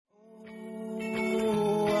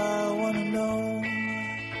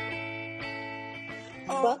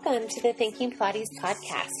Welcome to the Thinking Pilates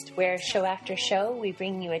podcast, where show after show, we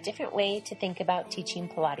bring you a different way to think about teaching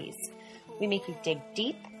Pilates. We make you dig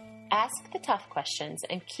deep, ask the tough questions,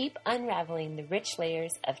 and keep unraveling the rich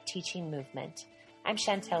layers of teaching movement. I'm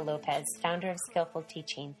Chantel Lopez, founder of Skillful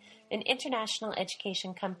Teaching, an international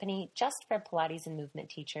education company just for Pilates and movement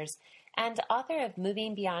teachers, and author of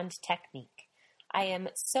Moving Beyond Technique. I am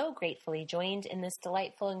so gratefully joined in this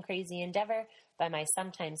delightful and crazy endeavor by my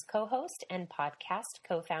sometimes co-host and podcast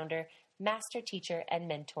co-founder, master teacher and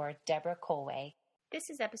mentor, Deborah Colway. This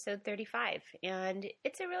is episode 35, and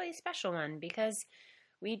it's a really special one because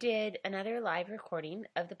we did another live recording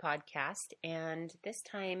of the podcast, and this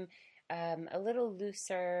time a little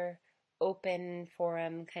looser, open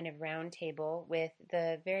forum kind of roundtable with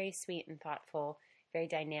the very sweet and thoughtful, very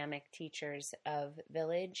dynamic teachers of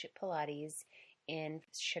Village Pilates in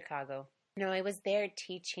Chicago. Now, I was there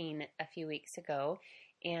teaching a few weeks ago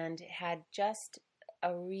and had just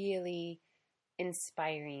a really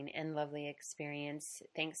inspiring and lovely experience.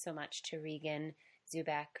 Thanks so much to Regan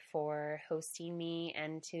Zubak for hosting me,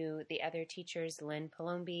 and to the other teachers, Lynn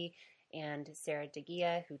Palombi and Sarah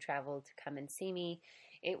DeGia, who traveled to come and see me.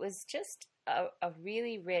 It was just a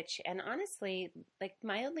really rich and honestly, like,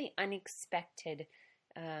 mildly unexpected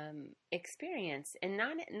experience, and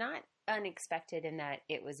not unexpected in that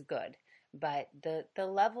it was good, but the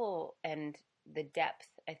level and the depth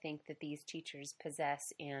I think that these teachers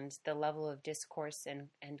possess, and the level of discourse and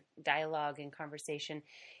dialogue and conversation,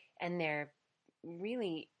 and their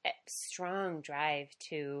really strong drive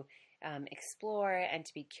to explore and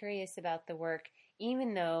to be curious about the work,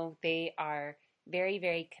 even though they are very,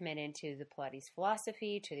 very committed to the Pilates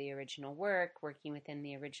philosophy, to the original work, working within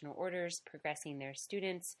the original orders, progressing their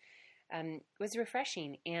students, was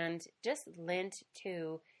refreshing and just lent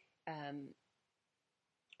to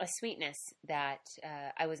a sweetness that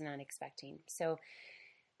I was not expecting. So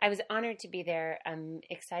I was honored to be there. I'm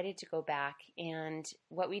excited to go back. And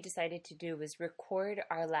what we decided to do was record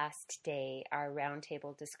our last day, our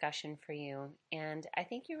roundtable discussion for you. And I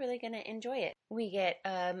think you're really going to enjoy it. We get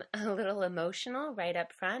a little emotional right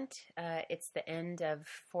up front. It's the end of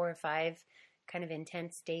 4 or 5 kind of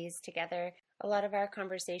intense days together. A lot of our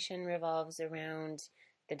conversation revolves around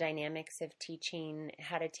the dynamics of teaching,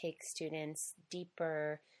 how to take students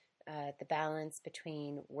deeper, the balance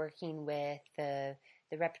between working with the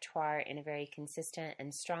repertoire in a very consistent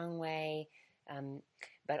and strong way,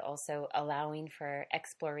 but also allowing for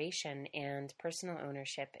exploration and personal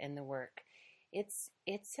ownership in the work. It's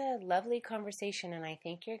a lovely conversation, and I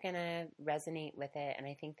think you're going to resonate with it, and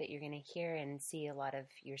I think that you're going to hear and see a lot of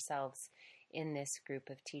yourselves in this group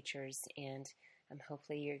of teachers, and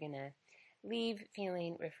hopefully you're going to leave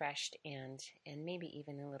feeling refreshed and maybe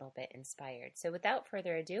even a little bit inspired. So without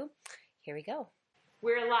further ado, here we go.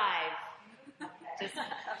 We're live.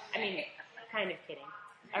 Kind of kidding.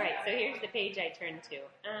 All right, so here's the page I turned to.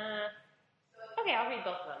 Okay, I'll read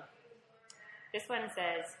both of them. This one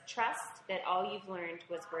says, trust that all you've learned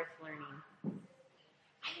was worth learning.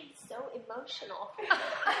 I am so emotional.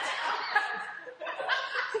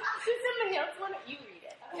 Does somebody else want it? You read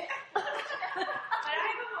it. Okay. But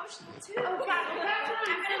I'm emotional too. Oh, God.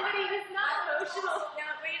 Somebody who's not emotional. No,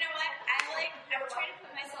 but you know what? I'm trying to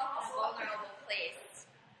put myself in a vulnerable place.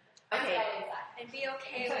 Okay. And be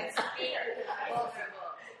okay with being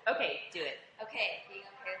vulnerable. Okay, do it. Okay, being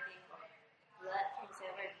okay with being vulnerable. Can you say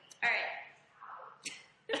the word? All right.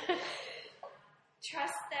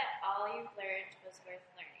 Trust that all you've learned was worth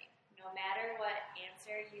learning, no matter what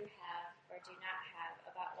answer you have or do not have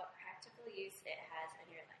about what practical use it has in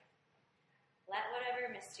your life. Let whatever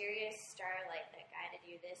mysterious starlight that guided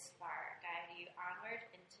you this far guide you onward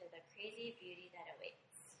into the crazy beauty that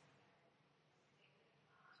awaits.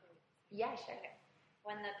 Yeah, sure. Okay.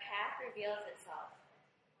 When the path reveals itself,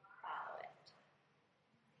 follow it.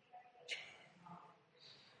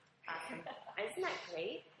 Awesome. Isn't that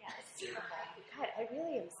great? Yeah, it's beautiful. God, I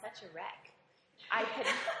really am such a wreck.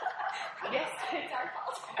 Yes, It's our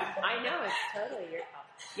fault. I know, it's totally your fault.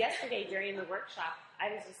 Yesterday during the workshop,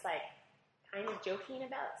 I was just like kind of joking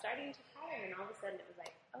about starting to cry, and all of a sudden it was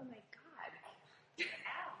like, oh my God.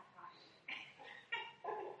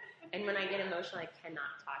 And when I get emotional, I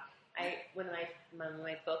cannot talk. When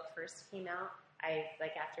my book first came out,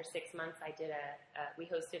 after 6 months, we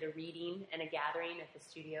hosted a reading and a gathering at the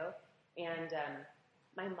studio, and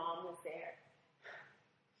my mom was there.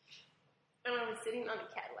 And I was sitting on a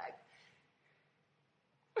Cadillac.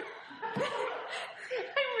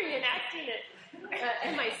 I'm reenacting it.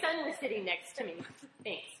 And my son was sitting next to me.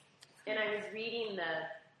 Thanks. And I was reading the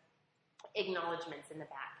acknowledgments in the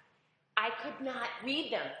back. I could not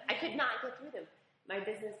read them. I could not go through them. my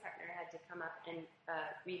business partner had to come up and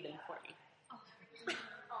read them for me.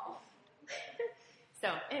 Oh. So,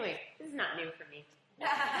 anyway, this is not new for me.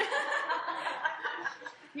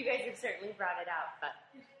 You guys have certainly brought it out, but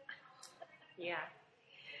yeah.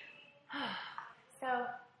 So,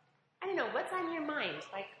 I don't know, what's on your mind?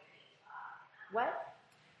 Like, what's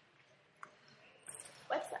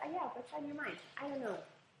on your mind? I don't know.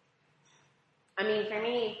 I mean, for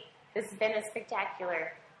me, this has been a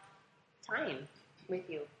spectacular time with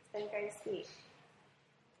you. It's been very sweet.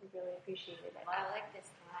 I really appreciated it. Well, I like this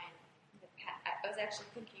line. I was actually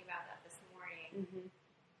thinking about that this morning. Mm-hmm.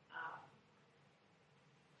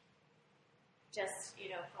 Just,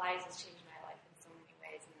 Pilates has changed my life in so many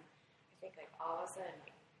ways. And I think, like, all of a sudden,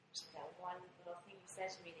 like, just that one little thing you said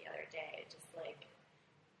to me the other day, just, like,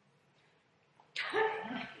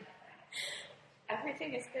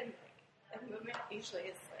 everything has been, like, a movement usually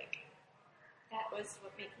is, like, that was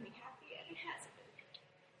what made me happy, and it hasn't been.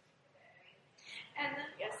 And then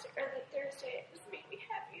the Thursday, it just made me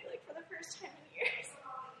happy, like, for the first time in years.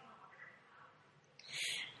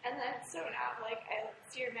 And then, so now, like, I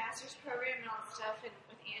see your master's program and all this stuff, and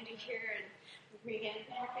with Andy here and Regan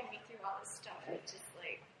helping me through all this stuff, it's just,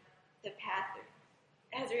 like, the path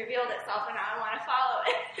has revealed itself, and now I want to follow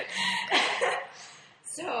it.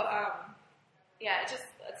 So, yeah,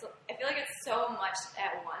 I feel like it's so much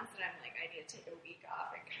at once that I'm like, I need to take a week off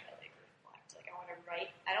and kind of, like, reflect. Like, I want to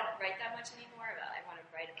write. I don't write that much anymore, but I want to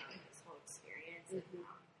write about this whole experience. Mm-hmm.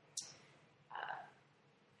 And, it's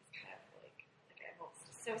kind of like I'm almost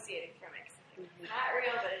dissociating from it. Cause it's not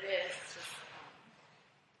real, but it is. It's just,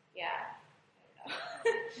 yeah.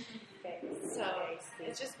 I don't know. So,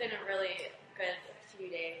 it's just been a really good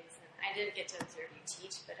few days. And I did get to observe you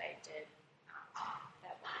teach, but I did,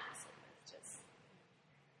 that one lesson was just,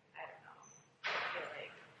 I don't know. I feel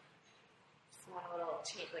like just one little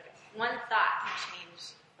change, like one thought can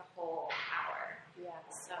change the whole hour. Yeah.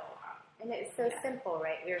 So, and it's so simple,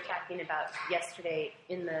 right? We were talking about yesterday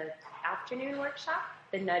in the afternoon workshop,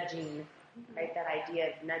 the nudging, right? That idea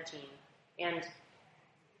of nudging. And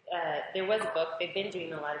there was a book, they've been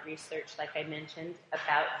doing a lot of research, like I mentioned,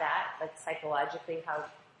 about that, like psychologically, how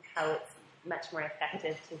it's much more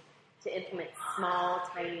effective to implement small,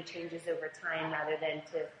 tiny changes over time rather than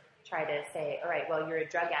to try to say, all right, well, you're a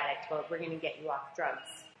drug addict, well, we're going to get you off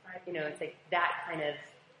drugs. It's like that kind of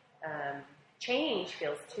change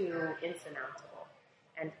feels too insurmountable.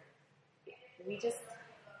 And we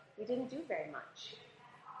didn't do very much.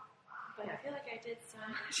 But I feel like I did so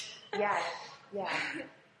much. Yeah.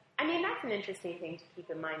 I mean, that's an interesting thing to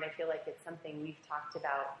keep in mind. I feel like it's something we've talked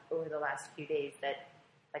about over the last few days, that,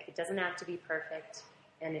 like, it doesn't have to be perfect,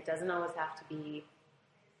 and it doesn't always have to be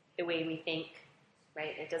the way we think,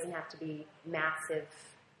 right? It doesn't have to be massive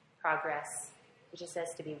progress. It just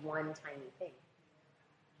has to be one tiny thing.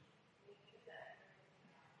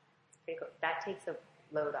 That takes a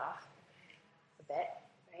load off a bit,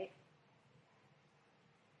 right?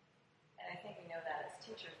 And I think we know that as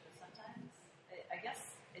teachers, but sometimes, I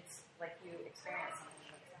guess it's like you experience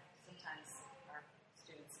something that sometimes our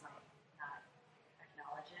students might not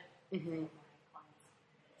acknowledge it. Mm-hmm. My clients,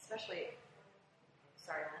 especially,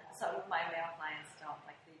 some of my male clients don't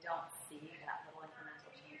see that little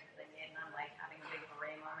incremental change that they made, and I'm like having a big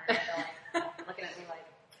beret moment, and they're like looking at me like,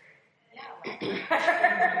 yeah, like, you're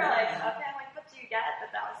like, okay, I'm like, what do you get?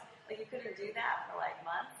 But that was, like, you couldn't do that for, like,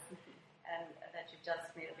 months, and that you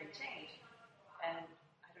just made a big change. And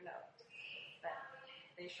I don't know, but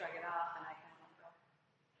they shrug it off, and I kind of go,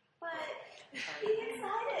 but be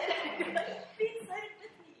excited. Be excited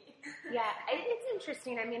with me. Yeah, it's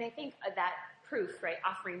interesting. I mean, I think that proof, right,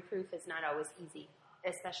 offering proof is not always easy,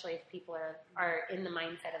 especially if people are in the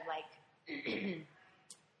mindset of, like, But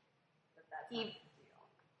that's not a big deal.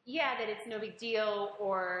 Yeah, that it's no big deal,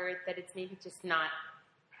 or that it's maybe just not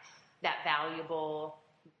that valuable.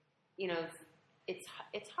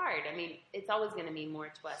 It's hard. I mean, it's always going to mean more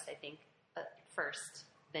to us, I think, first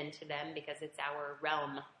than to them, because it's our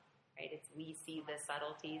realm, right? We see the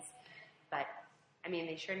subtleties, but I mean,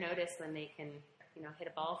 they sure notice when they can, hit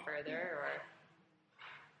a ball further or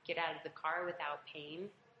get out of the car without pain.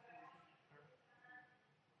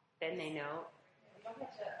 Then they know. I don't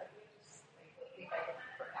have to, I just think I look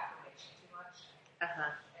for affirmation too much.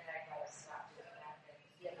 Uh-huh. And I gotta stop doing that. And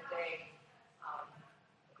the other day, a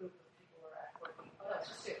group of people were at working. Oh, no,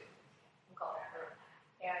 it's just two. We'll call that group.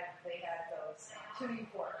 And they had those tuning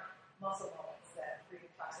fork muscle moments that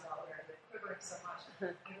Regan talks about where they're quivering so much.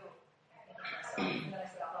 And then I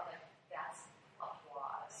said, oh, that's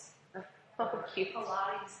applause. Oh, cute.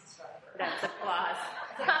 Pilates instructor. That's applause.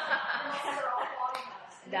 They're all applauding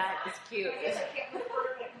us. That is cute. I guess I can't look for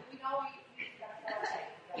it, but we know we got that.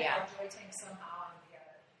 Yeah. enjoy things somehow, and if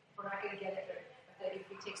we're not going to get it, if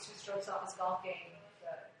he takes 2 strokes off his golf game,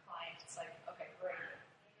 the client, it's like, okay, great.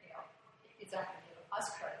 It's not going to give us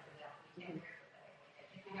credit for that. We can't hear for that. I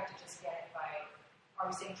think we have to just get it by, are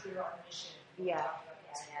we staying true to our mission? Yeah.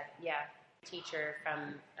 Teacher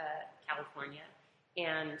from California,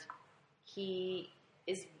 and he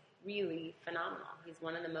is really phenomenal. He's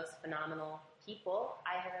one of the most phenomenal people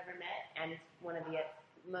I have ever met, and one of the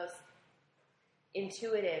most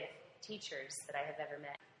intuitive teachers that I have ever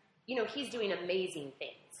met. He's doing amazing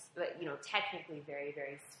things, but, technically very,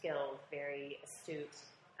 very skilled, very astute.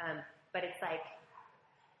 But it's like,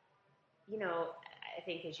 I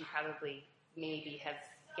think as you probably maybe have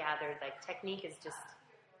gathered, like, technique is just,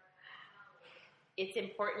 it's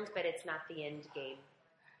important, but it's not the end game.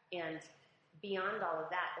 And beyond all of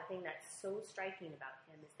that, the thing that's so striking about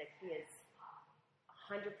him is that he is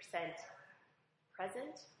 100%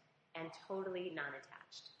 present and totally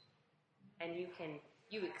non-attached. And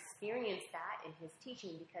you experience that in his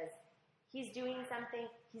teaching because he's doing something,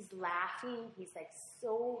 he's laughing, he's like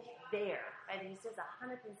so there, right? He's just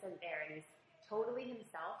 100% there, and he's totally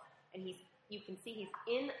himself, and you can see he's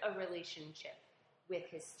in a relationship with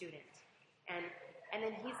his student. And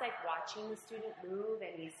then he's like watching the student move,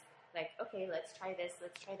 and he's like, okay, let's try this,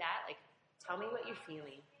 let's try that. Like, tell me what you're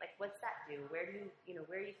feeling. Like, what's that do? Where are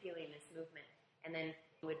you feeling this movement? And then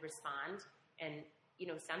he would respond, and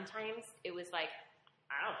sometimes it was like,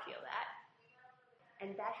 I don't feel that.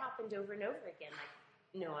 And that happened over and over again. Like,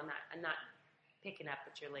 no, I'm not picking up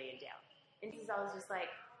what you're laying down. And he's always just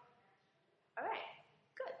like, all right,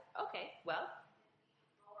 good, okay, well,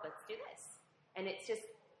 let's do this. And it's just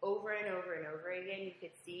over and over and over again. You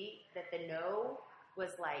could see that the no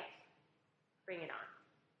was like, bring it on.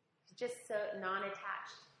 Just so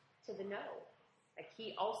non-attached to the no. Like,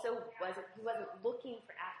 he also wasn't looking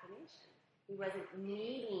for affirmation. He wasn't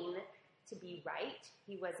needing to be right.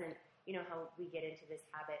 He wasn't, how we get into this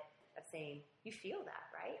habit of saying, you feel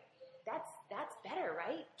that, right? That's better,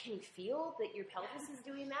 right? Can you feel that your pelvis is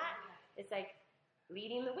doing that? It's like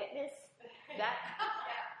leading the witness.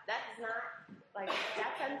 That's not, like,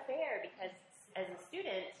 that's unfair, because as a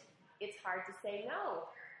student, it's hard to say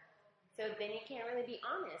no. So then you can't really be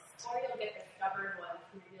honest. Or you'll get the stubborn ones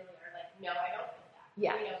who really are like, no, I don't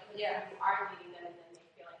feel that. Yeah. You are leading them, and then they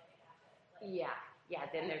feel like they have to. Like, Yeah,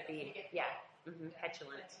 then they're being,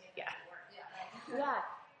 petulant. Yeah,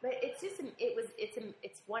 but it's just,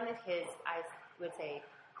 it's one of his, I would say,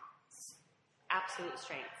 absolute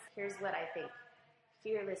strengths. Here's what I think.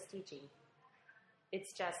 Fearless teaching.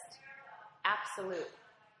 It's just absolute,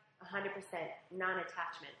 100%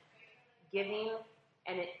 non-attachment. Giving,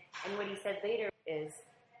 and what he said later is,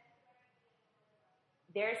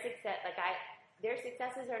 their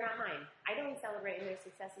successes are not mine. I don't celebrate their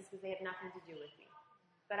successes because they have nothing to do with me.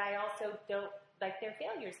 But I also don't, their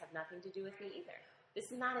failures have nothing to do with me either.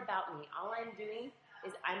 This is not about me. All I'm doing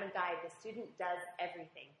is I'm a guide. The student does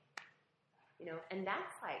everything. And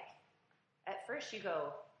that's like, at first you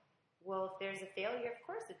go, well, if there's a failure, of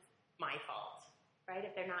course it's my fault, right?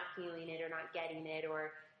 If they're not feeling it or not getting it,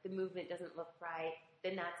 or the movement doesn't look right,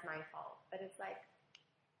 then that's my fault. But it's like,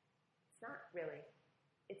 it's not really.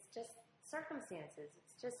 It's just circumstances.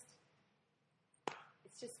 It's just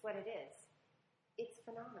what it is. It's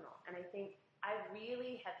phenomenal. And I think I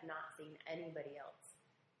really have not seen anybody else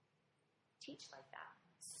teach like that.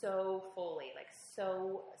 So fully,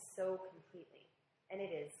 so completely. And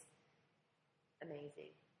it is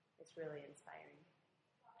amazing. It's really inspiring.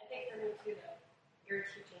 I think for me too, though, your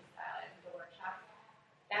teaching style and the workshop,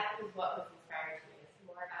 that was what was inspiring to me. It's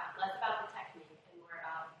less about the technique and more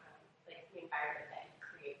about the environment that you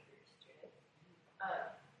create for your students.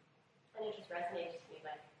 And it just resonates to me.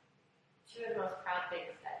 Two of the most proud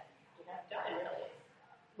things that I've done really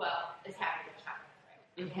is having a child, right?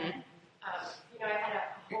 Mm-hmm. And I had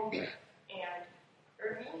a home group, and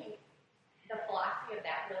for me, the philosophy of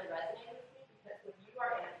that really resonated with me, because when you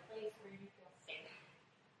are in a place where you feel safe,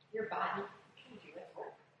 your body can do its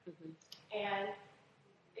work. Mm-hmm. And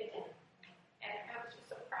it did. And I was just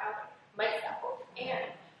so proud of myself.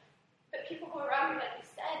 And the people who were around me, like you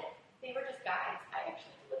said, they were just guides. I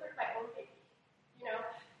actually delivered my own baby,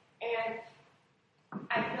 And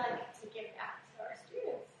I feel like to give back to our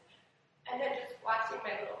students. And then just watching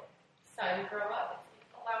my little son grow up,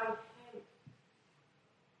 allowing him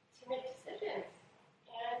to make decisions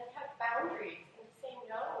and have boundaries and to say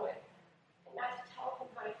no and not to tell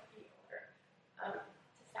him how to feel or to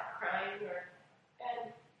stop crying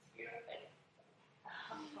and it's beautiful.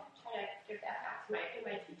 I'm trying to give that back to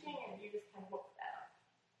my teaching, and you just kind of woke that up.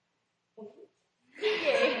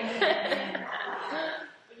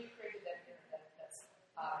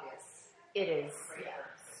 It is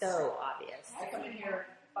so obvious. I come in here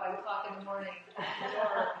 5 o'clock in the morning, open the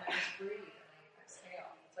door, and I just breathe and I exhale.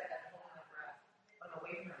 It's like I'm holding my breath. When I'm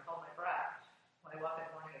away from her, I hold my breath. When I walk in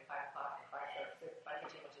the morning at 5 o'clock or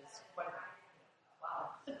 5:15, which is quite a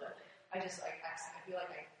wow. I feel like I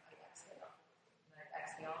exhale. And I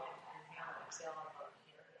exhale and inhale and exhale and go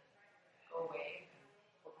here, go away and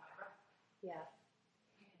hold my breath. Yeah.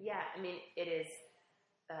 Yeah, I mean, it is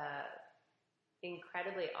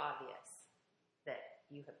incredibly obvious that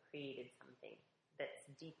you have created something that's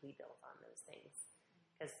deeply built on those things.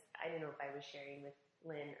 Because I don't know if I was sharing with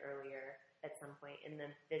Lynn earlier at some point in the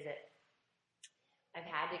visit, I've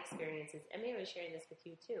had experiences, and maybe I was sharing this with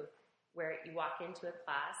you too, where you walk into a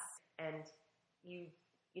class and you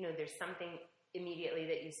know, there's something immediately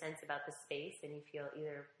that you sense about the space and you feel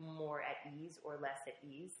either more at ease or less at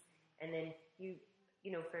ease. And then you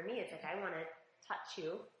know, for me, it's like, I want to touch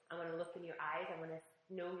you. I want to look in your eyes. I want to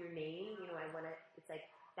know your name. You know, it's like,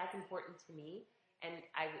 that's important to me. And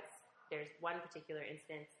there's one particular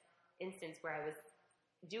instance where I was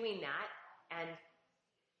doing that and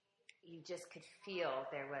you just could feel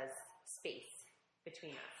there was space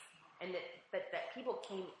between us. But that people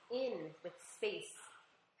came in with space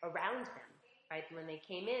around them, right? When they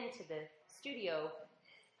came into the studio,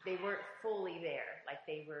 they weren't fully there. Like,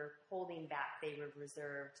 they were holding back. They were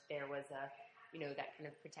reserved. There was that kind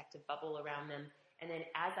of protective bubble around them. And then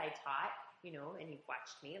as I taught, you know, and you've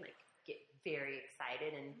watched me, like, get very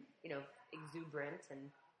excited and, you know, exuberant and,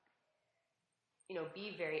 you know,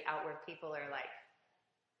 be very outward. People are like,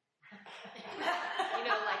 you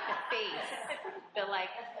know, like the face, the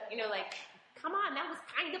like, you know, like, come on, that was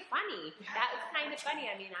kind of funny. That was kind of funny.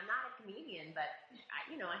 I mean, I'm not a comedian, but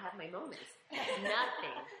I have my moments.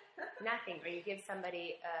 Nothing. Or you give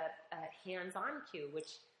somebody a hands-on cue,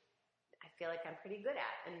 which I feel like I'm pretty good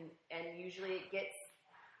at, and usually it gets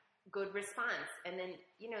good response. And then,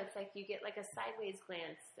 you know, it's like you get like a sideways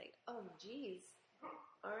glance, like, oh, geez,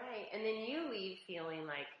 all right. And then you leave feeling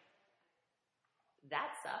like,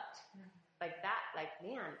 that sucked. Like,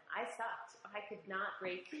 man, I sucked. I could not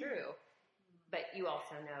break through. But you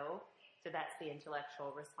also know, so that's the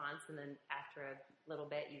intellectual response. And then after a little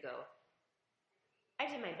bit, you go, I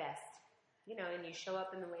did my best, you know, and you show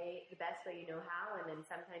up in the best way you know how. And then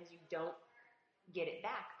sometimes you don't get it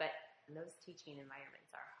back. But those teaching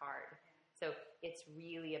environments are hard. So it's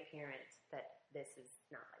really apparent that this is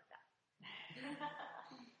not like that.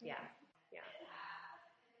 Yeah.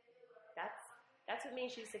 That's what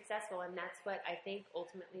makes you successful, and that's what I think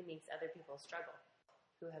ultimately makes other people struggle,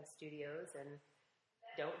 who have studios and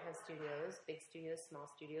don't have studios, big studios, small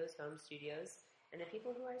studios, home studios, and the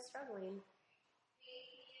people who are struggling,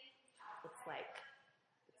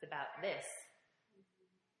 it's about this.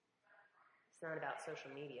 It's not about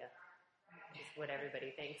social media, which is what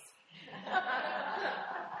everybody thinks.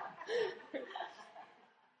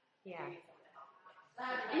 Yeah.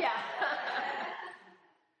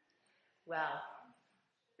 Well,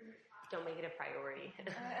 don't make it a priority. I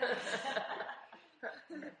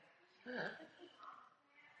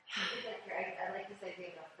like this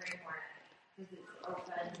idea of a framework because it's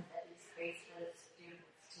open at least space for the students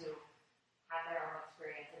to have their own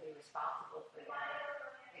experience and be responsible for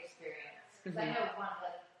their experience. Because I know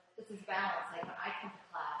this is balance. Like, when I come to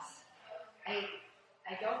class,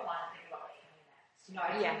 I don't want to think about what's coming next. You know,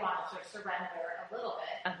 I do want to sort of surrender a little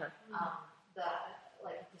bit.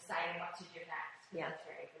 Deciding what to do next. That's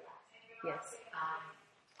very relaxing. Yes.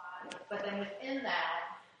 But then within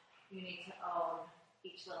that, you need to own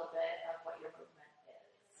each little bit of what your movement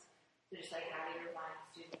is. So just like, how do you remind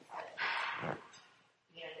students that,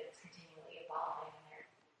 you know, that it's continually evolving, and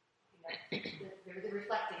they're the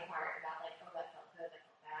reflecting part about, like, oh, that felt good, that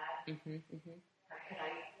felt bad. Could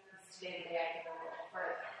I, today I can go a little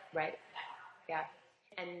further. Right. Yeah.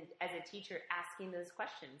 And as a teacher, asking those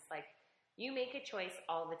questions, like, you make a choice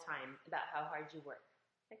all the time about how hard you work.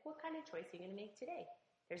 Like, what kind of choice are you going to make today?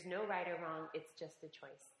 There's no right or wrong. It's just a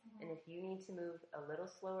choice. And if you need to move a little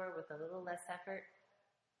slower with a little less effort,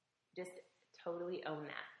 just totally own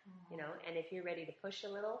that, you know? And if you're ready to push a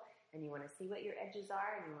little and you want to see what your edges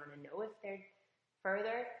are and you want to know if they're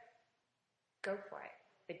further, go for it.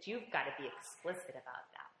 But you've got to be explicit about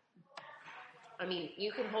that. I mean,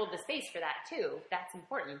 you can hold the space for that too. That's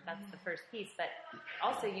important. That's the first piece. But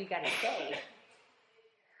also, you got to say,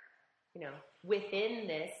 you know, within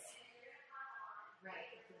this. Right.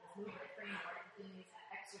 Within this movement framework, within these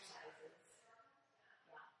exercises.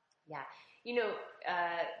 Yeah. You know,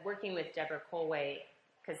 working with Deborah Colway,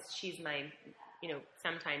 because she's my, you know,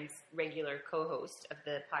 sometimes regular co-host of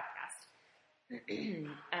the podcast.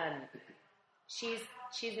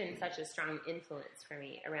 she's been such a strong influence for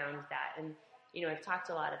me around that. And, you know, I've talked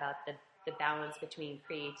a lot about the balance between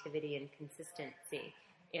creativity and consistency.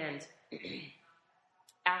 And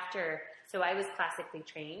so I was classically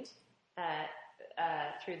trained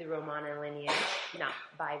through the Romana lineage, not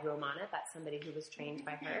by Romana, but somebody who was trained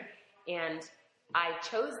by her. And I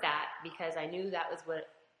chose that because I knew that was what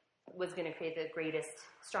was going to create the greatest,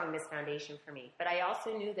 strongest foundation for me. But I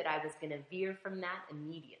also knew that I was going to veer from that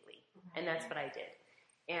immediately. And that's what I did.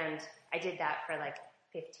 And I did that for like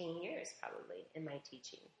 15 years probably in my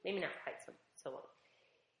teaching. Maybe not quite so long.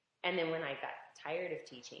 And then when I got tired of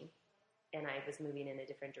teaching and I was moving in a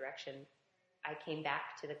different direction, I came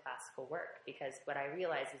back to the classical work because what I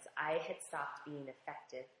realized is I had stopped being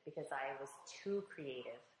effective because I was too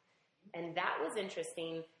creative. And that was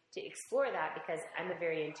interesting to explore that because I'm a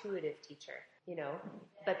very intuitive teacher, you know,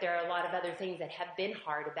 but there are a lot of other things that have been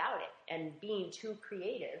hard about it. And being too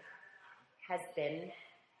creative has been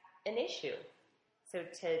an issue. So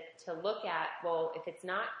to look at, well,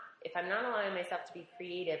 if I'm not allowing myself to be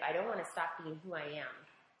creative, I don't want to stop being who I am.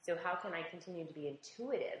 So how can I continue to be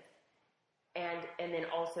intuitive and then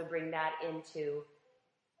also bring that into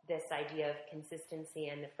this idea of consistency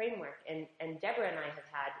and the framework? And Deborah and I have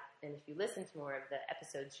had, and if you listen to more of the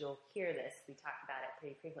episodes, you'll hear this. We talk about it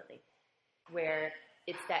pretty frequently, where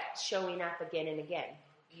it's that showing up again and again.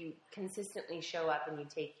 You consistently show up and you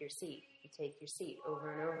take your seat. You take your seat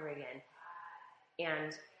over and over again.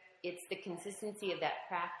 And it's the consistency of that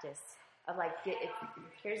practice of like,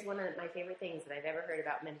 here's one of my favorite things that I've ever heard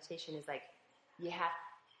about meditation is like, you have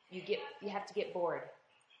to get bored.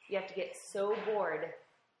 You have to get so bored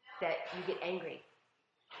that you get angry.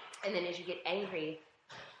 And then as you get angry,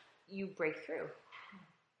 you break through,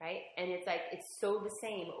 right? And it's like, it's so the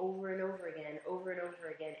same over and over again, over and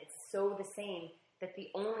over again. It's so the same that the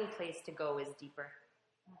only place to go is deeper.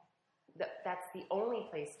 That's the only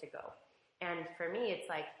place to go. And for me, it's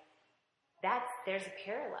like, there's a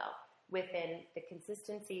parallel within the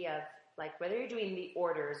consistency of like, whether you're doing the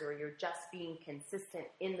orders or you're just being consistent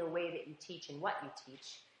in the way that you teach and what you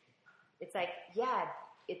teach. It's like, yeah,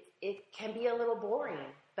 it can be a little boring,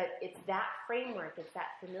 but it's that framework, it's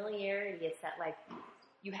that familiarity, it's that like,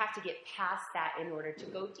 you have to get past that in order to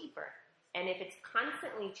go deeper. And if it's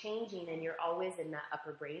constantly changing and you're always in that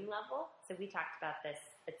upper brain level, so we talked about this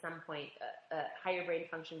at some point, higher brain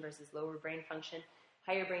function versus lower brain function.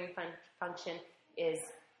 Higher brain function is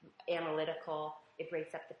analytical. It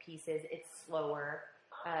breaks up the pieces. It's slower,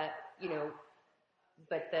 you know,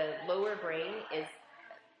 but the lower brain is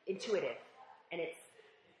intuitive. And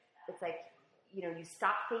it's like, you know, you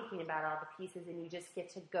stop thinking about all the pieces and you just get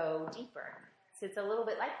to go deeper. So it's a little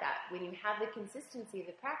bit like that. When you have the consistency of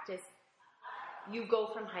the practice, you go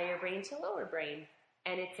from higher brain to lower brain.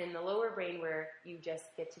 And it's in the lower brain where you just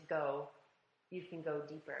get to go, you can go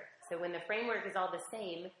deeper. So when the framework is all the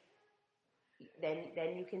same,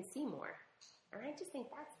 then you can see more. And I just think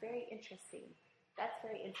that's very interesting. That's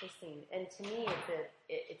very interesting. And to me,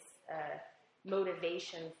 it's a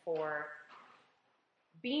motivation for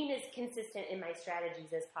being as consistent in my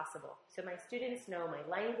strategies as possible. So my students know my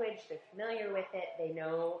language, they're familiar with it, they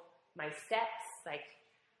know my steps, like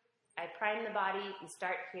I prime the body, we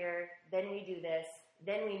start here, then we do this,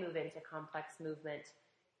 then we move into complex movement,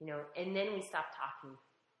 you know, and then we stop talking.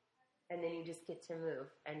 And then you just get to move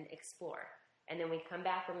and explore. And then we come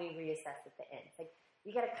back and we reassess at the end. It's like,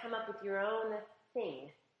 you got to come up with your own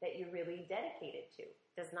thing that you're really dedicated to.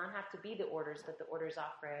 It does not have to be the orders, but the orders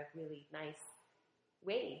offer a really nice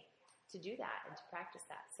way to do that and to practice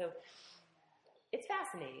that. So it's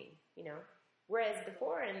fascinating, you know. Whereas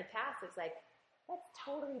before in the past, it's like, that's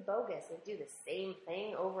totally bogus. They do the same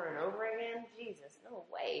thing over and over again. Jesus, no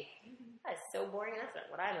way. That's so boring. That's not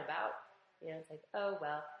what I'm about. You know, it's like, oh,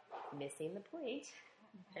 well, missing the point.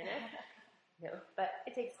 You know, but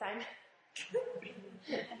it takes time.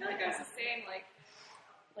 I feel like I was just saying, like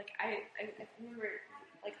I remember,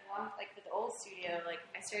 like with the old studio, like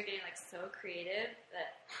I started getting like so creative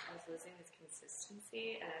that I was losing this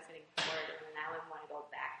consistency, and I was getting bored, and then I would want to go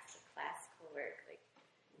back to classical work, like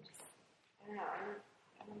just I don't know.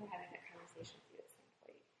 I remember having that conversation with you at some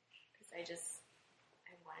point because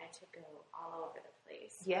I wanted to go all over the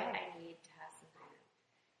place. Yeah, but I need to have some kind of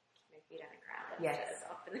keep my feet on the ground instead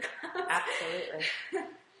of up in the clouds. Absolutely.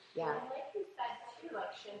 Yeah. And like you said too,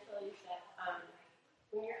 like Chantal, you said,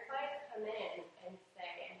 when your clients come in and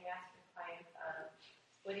say, and you ask your clients,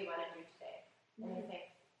 what do you want to do today? And they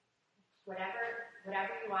say, whatever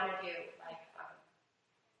you want to do, like,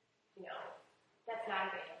 you know, that's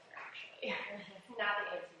not a good answer actually. It's not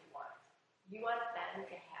the answer you want. You want them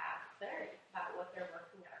to have clarity about what they're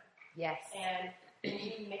working on. Yes. And when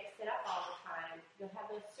you mix it up all the time,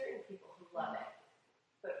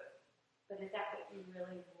 but is that what you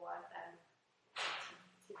really want them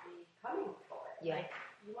to be coming for? Yeah. Like,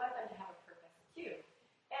 you want them to have a purpose too.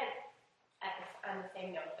 And on the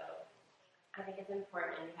same note, though, I think it's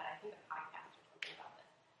important, and you had, I think, a podcast or something about this,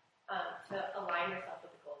 to align yourself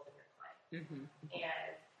with the goals of your client. Mm-hmm.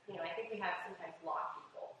 And, you know, I think we have sometimes lofty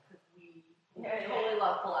goals because we totally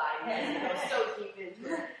love Pilates and go so deep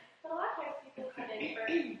into it. But a lot of times people come in for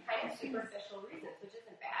kind of superficial reasons, which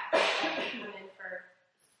isn't bad. They come in for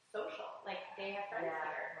social, like they have friends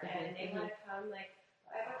here, and they want to come. Like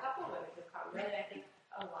I have a couple of women who come, really, I think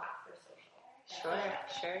a lot for social.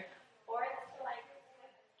 Sure. Or it's to like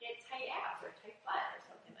get tight abs or tight butt or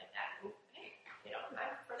something like that. And, hey, you know,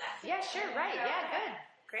 I'm for that. Yeah, sure, right. Yeah, good.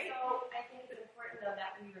 Great. So I think it's important though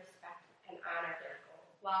that we respect and honor their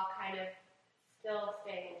goals while kind of still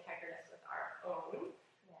staying integritous with our own,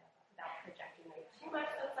 without projecting them too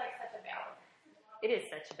much. So it's like such a balance. It is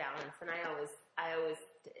such a balance, and I always,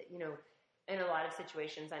 you know, in a lot of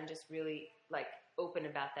situations, I'm just really like open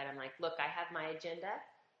about that. I'm like, look, I have my agenda,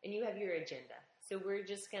 and you have your agenda, so we're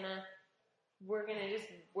just gonna just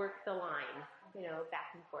work the line, you know,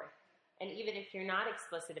 back and forth. And even if you're not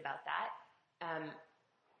explicit about that,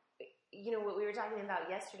 you know, what we were talking about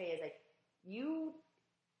yesterday is like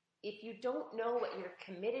if you don't know what you're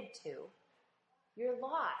committed to, you're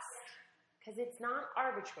lost because it's not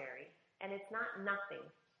arbitrary. And it's not nothing,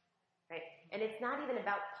 right? And it's not even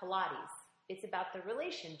about Pilates. It's about the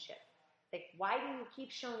relationship. Like, why do you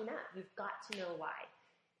keep showing up? You've got to know why.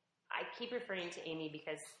 I keep referring to Amy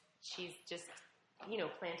because she's just, you know,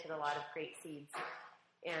 planted a lot of great seeds.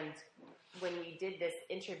 And when we did this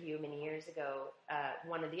interview many years ago,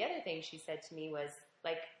 one of the other things she said to me was,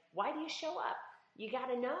 like, why do you show up? You got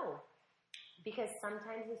to know. Because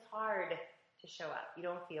sometimes it's hard to show up. You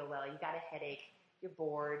don't feel well. You got a headache. You're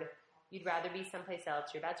bored. You'd rather be someplace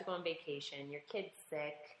else. You're about to go on vacation. Your kid's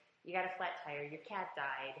sick. You got a flat tire. Your cat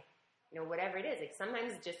died. You know, whatever it is. Like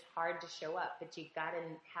sometimes it's just hard to show up, but you got to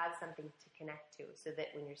have something to connect to so that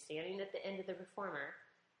when you're standing at the end of the reformer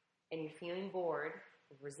and you're feeling bored,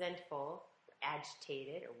 or resentful, or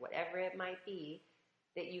agitated, or whatever it might be,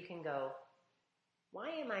 that you can go, why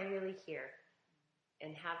am I really here?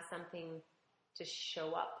 And have something to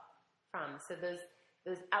show up from. So those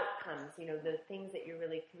outcomes, you know, the things that you're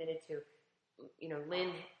really committed to. You know,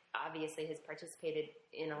 Lynn obviously has participated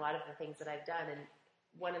in a lot of the things that I've done, and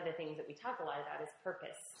one of the things that we talk a lot about is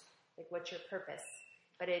purpose. Like, what's your purpose?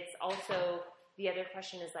 But it's also, the other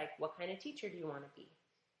question is like, what kind of teacher do you want to be?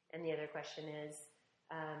 And the other question is,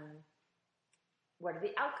 what are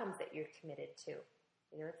the outcomes that you're committed to?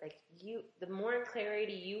 You know, it's like the more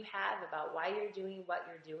clarity you have about why you're doing what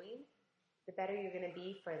you're doing, the better you're going to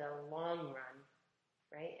be for the long run.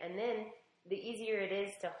 Right? And then the easier it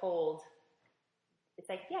is to hold. It's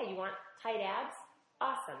like, yeah, you want tight abs?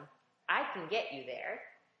 Awesome. I can get you there.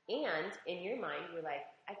 And in your mind, you're like,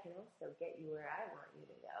 I can also get you where I want you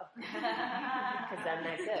to go. Because I'm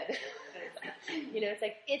that good. You know, it's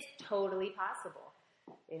like, it's totally possible.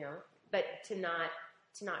 You know? But to not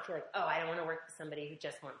feel like, oh, I don't want to work with somebody who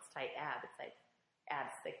just wants tight abs. It's like,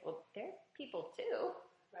 abs. It's like, well, they're people too.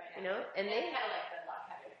 Right. You know? And they kind of like good luck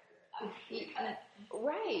having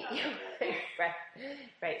Right.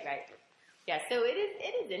 Yeah, so it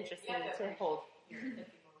is interesting to hold.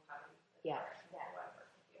 Yeah.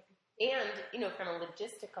 And, you know, from a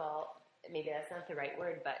logistical, maybe that's not the right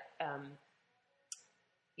word, but,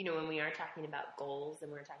 you know, when we are talking about goals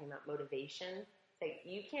and we're talking about motivation, it's like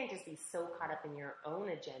you can't just be so caught up in your own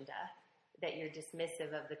agenda that you're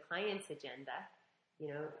dismissive of the client's agenda. You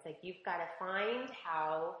know, it's like you've got to find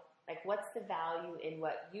how, like, what's the value in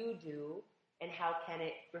what you do and how can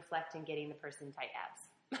it reflect in getting the person tight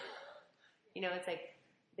abs? You know, it's like,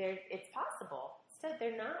 it's possible. So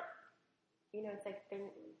they're not, you know, it's like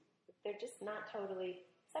they're just not totally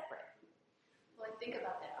separate. Well, I think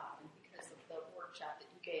about that often because of the workshop that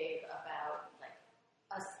you gave about, like,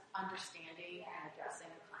 us understanding and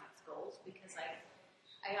addressing the client's goals, because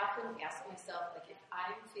I often ask myself, like, if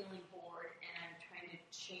I'm feeling bored and I'm trying to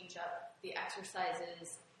change up the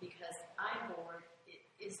exercises because I'm bored,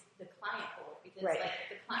 is the client bored? Because, right.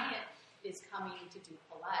 like, the client is coming to do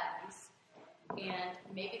Pilates, and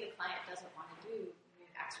maybe the client doesn't want to do new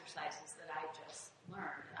exercises that I just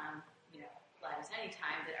learned on, you know, Pilates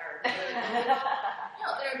Anytime that are really,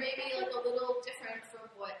 that are maybe like a little different from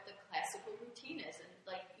what the classical routine is. And,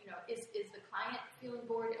 like, you know, is the client feeling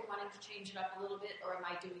bored and wanting to change it up a little bit, or am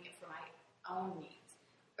I doing it for my own needs?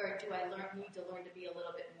 Or do I need to learn to be a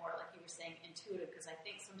little bit more, like you were saying, intuitive? Because I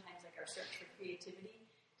think sometimes, like, our search for creativity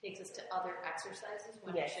takes us to other exercises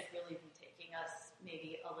when yes. it should really be taking us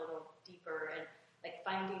maybe a little deeper and, like,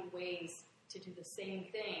 finding ways to do the same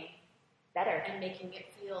thing better. and making it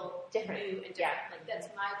feel Different. new and different. Yeah. Like that's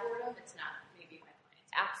my boredom. It's not maybe my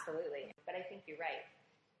client's. Absolutely. But I think you're right.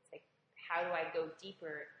 It's like, how do I go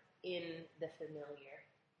deeper in the familiar?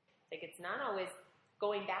 It's like, it's not always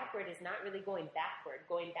going backward is not really going backward.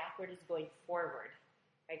 Going backward is going forward.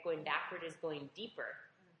 Right? Going backward is going deeper.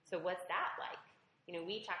 So what's that like? You know,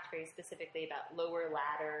 we talked very specifically about lower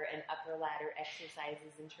ladder and upper ladder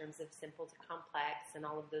exercises in terms of simple to complex and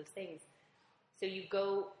all of those things. So you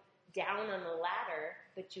go down on the ladder,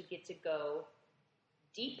 but you get to go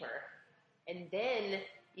deeper. And then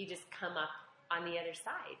you just come up on the other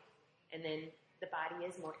side. And then the body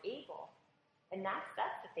is more able. And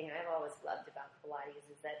that's the thing I've always loved about Pilates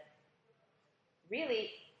is that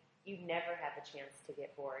really you never have a chance to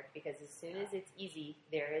get bored because as soon as it's easy,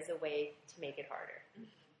 there is a way to make it harder.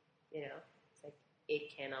 You know, it's like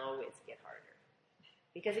it can always get harder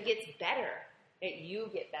because it gets better. You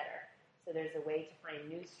get better. So there's a way to find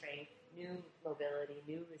new strength, new mobility,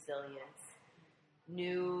 new resilience,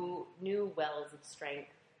 new wells of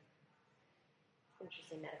strength.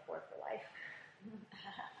 Interesting metaphor for life.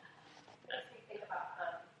 Makes me think about,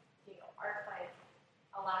 our clients,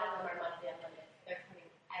 a lot of them are monthly unlimited. They're coming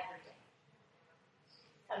every day.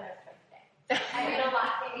 Sometimes twice a day. I mean, a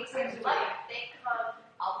lot. They love it. They come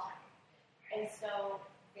all the time. And so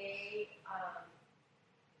they,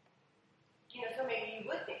 so maybe you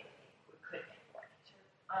would think that they could get bored.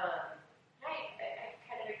 I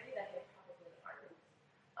kind of agree that they probably aren't.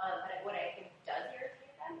 But what I think does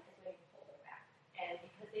irritate them is when you pull them back. And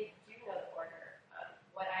because they do know the order,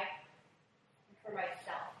 for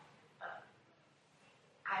myself,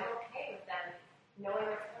 I'm okay with them knowing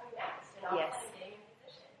what's coming next and all of a sudden getting in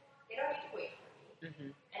position. They don't need to wait for me. Mm-hmm.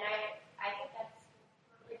 And I think that's,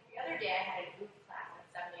 like the other day I had a group class at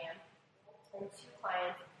 7 a.m. and 2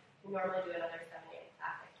 clients who normally do another 7 a.m.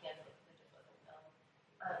 class I canceled because it just wasn't filled.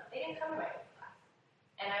 They didn't come to my group class.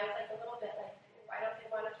 And I was like a little bit like, why don't they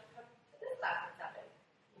want to just come to this class at 7?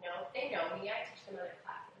 You know, they know me, I teach them other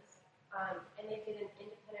classes. And they did an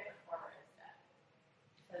independent reformer instead.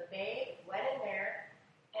 So they went in there,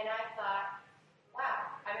 and I thought,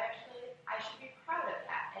 wow, I should be proud of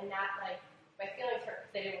that, and not like, my feelings hurt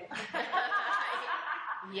because they didn't want to.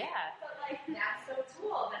 Yeah. But like, that's so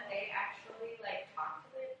cool that they actually like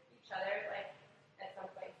talked to each other, like, at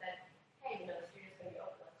some point said, hey, the studio's going to be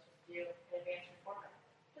open, let's just do an advanced reformer.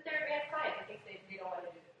 But they're advanced clients, I think they don't want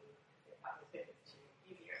to do the food. They probably think it's too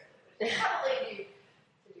easier. They probably do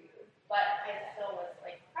to do food. But I still was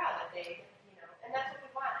like proud that they, and that's what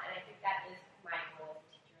we want. And I think that is my goal as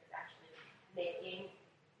a teacher is actually making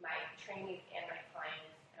my trainees and my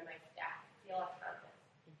clients and my staff feel autonomous.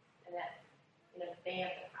 And that, they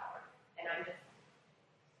have the power. And I'm just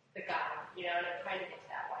the guide, and I'm trying to get to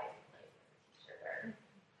that wise place as a teacher where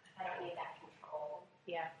I don't need that control.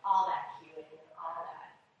 Yeah. All that cueing and all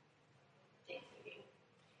that dictating.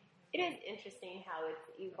 It is interesting how it's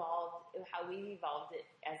evolved, how we evolved it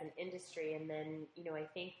as an industry, and then, I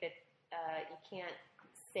think that you can't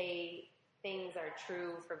say things are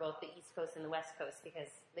true for both the East Coast and the West Coast because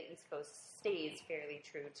the East Coast stays fairly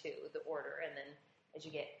true to the order, and then as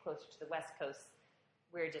you get closer to the West Coast,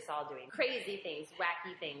 we're just all doing crazy things,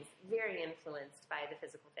 wacky things, very influenced by the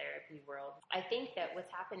physical therapy world. I think that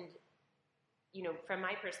what's happened, from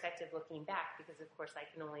my perspective looking back, because of course I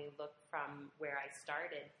can only look from where I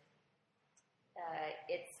started,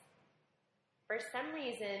 it's, for some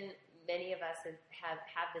reason, many of us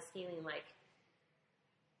have this feeling like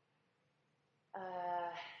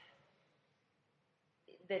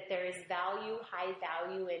that there is high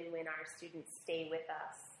value in when our students stay with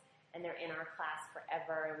us and they're in our class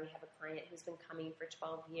forever, and we have a client who's been coming for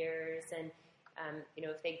 12 years, and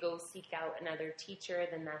if they go seek out another teacher,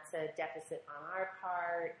 then that's a deficit on our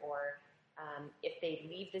part, or if they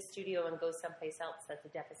leave the studio and go someplace else, that's a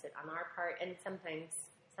deficit on our part, and sometimes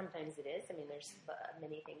it is. I mean, there's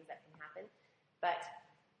many things that can happen. But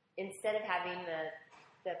instead of having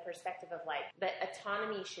the perspective of like, the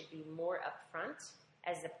autonomy should be more upfront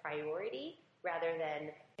as a priority rather than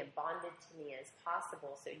bonded to me as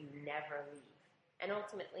possible so you never leave. And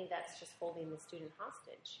ultimately, that's just holding the student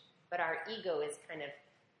hostage. But our ego is kind of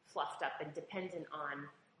fluffed up and dependent on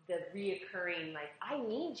the reoccurring, like, I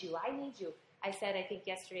need you. I said, I think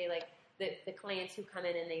yesterday, like, the clients who come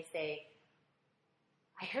in and they say,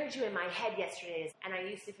 I heard you in my head yesterday, and I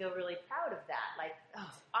used to feel really proud of that. Like,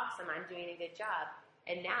 oh, awesome, I'm doing a good job.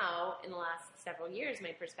 And now, in the last several years,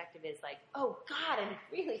 my perspective is like, oh, God, I'm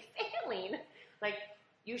really failing. Like,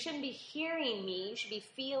 you shouldn't be hearing me. You should be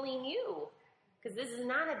feeling you. Because this is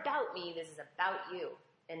not about me. This is about you.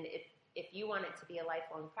 And if you want it to be a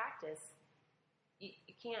lifelong practice, you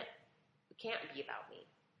can't be about me.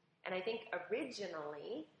 And I think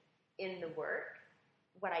originally in the work,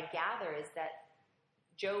 what I gather is that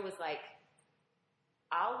Joe was like,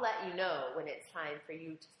 I'll let you know when it's time for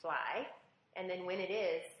you to fly, and then when it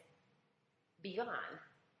is, be gone.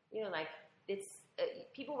 You know, like, it's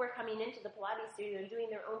people were coming into the Pilates studio and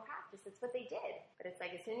doing their own practice. That's what they did. But it's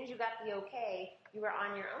like, as soon as you got the okay, you were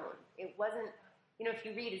on your own. It wasn't, you know, if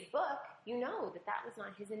you read his book, you know that that was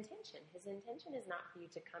not his intention. His intention is not for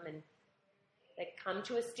you to come and, like, come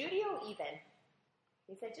to a studio even.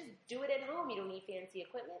 He said, just do it at home. You don't need fancy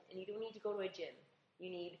equipment, and you don't need to go to a gym.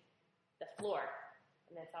 You need the floor,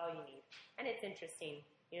 and that's all you need. And it's interesting,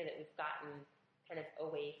 you know, that we've gotten kind of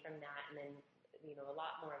away from that, and then, you know, a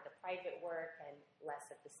lot more of the private work and less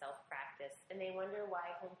of the self-practice. And they wonder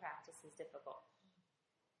why home practice is difficult.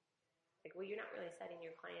 Like, well, you're not really setting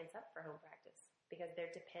your clients up for home practice because they're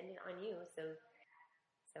dependent on you. So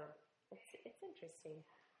it's interesting.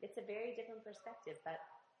 It's a very different perspective, but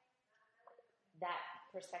that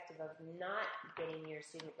perspective of not getting your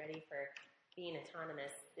student ready for being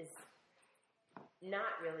autonomous is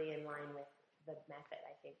not really in line with the method,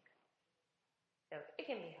 I think. So it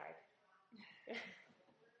can be hard.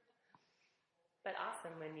 But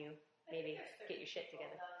awesome when you maybe get your shit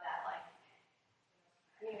together. That, like,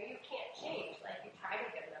 you know, you can't change. Like, you try to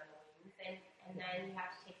give them wings, and then you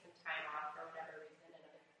have to take some time off for whatever reason, and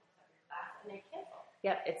other people have your class, and they cancel.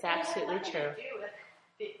 Yep, it's absolutely and it has true. nothing to do with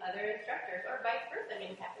the other instructors, or vice versa. I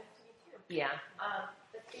mean, it happens to me too. Yeah.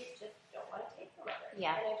 But they just don't want to take from others.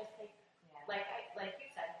 Yeah. And I just think, like you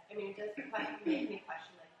said, I mean, it does make me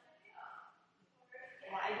question, like,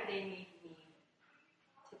 why do they need me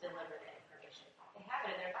to deliver the information? They have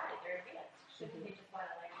it in their body. They're advanced. Shouldn't they just want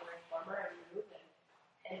to, like, learn former and move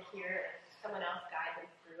and hear someone else guide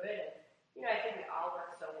them through it? And, you know, I think we all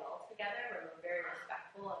work so well together. We're very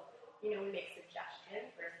respectful of, you know, we make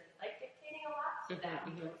suggestions versus, like, dictating a lot so that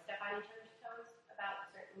we don't step on each other's toes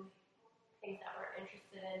about certain things that we're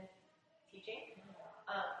interested in teaching.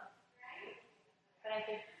 But I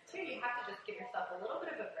think, too, you have to just give yourself a little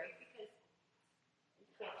bit of a break because you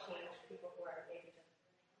can't change people who are maybe just,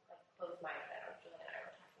 like, closed-minded. I know Julie and I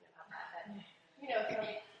were talking about that. But, you know, so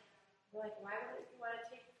we're like, why wouldn't you want to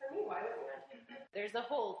take it from me? Why wouldn't you want to take it? There's a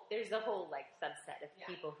whole like subset of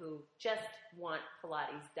people who just want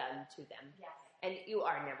Pilates done to them. Yes. And you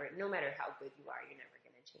are never, no matter how good you are, you're never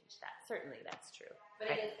going to change that. Certainly that's true.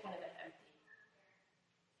 But it is kind of an empty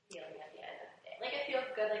feeling at the end of the day. Like, it feels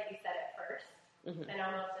good, like you said at first. And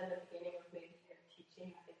almost in the beginning of maybe your teaching,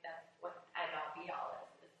 you think that's what end-all be-all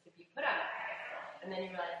is to be put on a pedestal. And then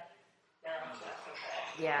you're like, no, it's not so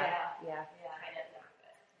good. Yeah. Kind of not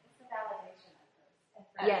good. It's a validation of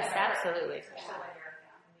those. Yes, absolutely. Especially when you're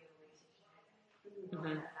newly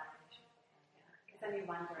teaching. Because then you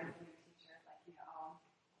wonder as a new teacher, like, you know, oh,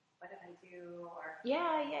 what did I do? Or you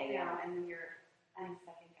know, and then I'm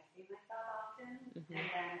second guessing myself often, and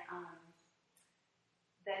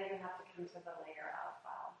then you have to come to the layer of,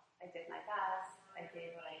 well, I did my best, I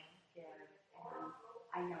gave what I could give, and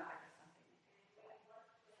I know there was something to do.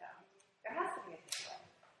 So there has to be a takeaway.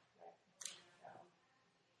 So.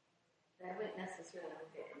 But I wouldn't necessarily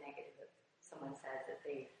look at it negative if someone says that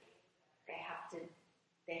they have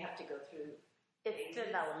to go through. It's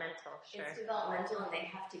developmental, sure. It's developmental, and they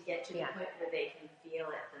have to get to the point where they can feel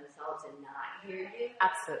it themselves and not hear you.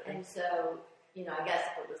 Absolutely. And so, you know, I guess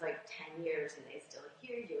if it was like 10 years and they still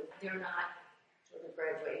hear you, they're not sort of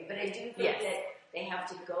graduating. But I do think that they have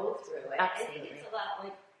to go through it. Absolutely. I think it's a lot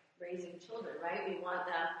like raising children, right? We want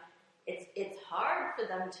them. It's hard for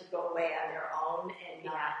them to go away on their own and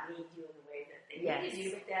not need you in the way that they need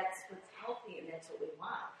you, but that's what's healthy and that's what we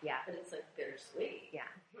want. Yeah. But it's like bittersweet. Yeah.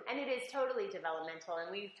 And it is totally developmental, and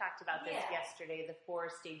we talked about this yesterday, the 4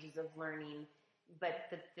 stages of learning. But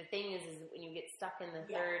the thing is when you get stuck in the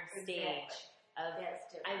third stage of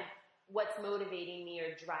what's motivating me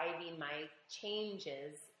or driving my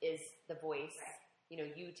changes is the voice. Right. You know,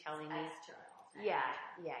 you telling me. External. Yeah.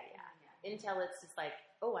 Until it's just like,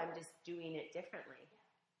 oh, I'm just doing it differently.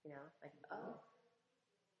 You know, like, oh.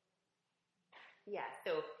 Yeah,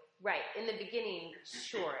 so, right, in the beginning,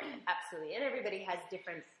 sure, absolutely. And everybody has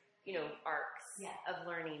different, you know, arcs of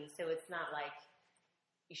learning. So it's not like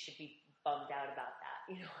you should be bummed out about that,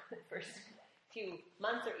 you know, the first few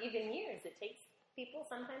months or even years. It takes people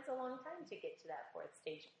sometimes a long time to get to that 4th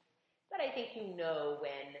stage. But I think you know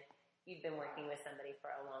when you've been working with somebody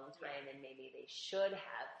for a long time and maybe they should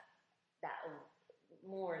have that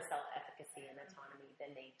more self-efficacy and autonomy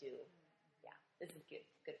than they do. Yeah, this is good.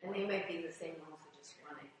 Good point. And they might be the same ones who just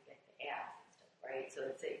want to get the abs and stuff, right? So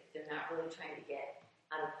it's they're not really trying to get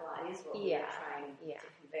out of Pilates what we're trying to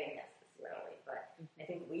convey necessarily. But I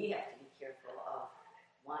think we have to be careful of,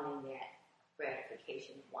 one, wanting that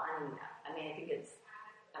gratification, wanting that. I mean, I think it's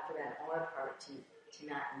effort on our part to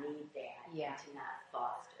not need that, Yeah. and to not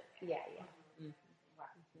foster it. Yeah, yeah.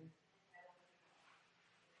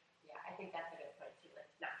 Yeah, I think that's a good point too, like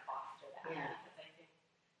to not foster that. Yeah. Because I think, it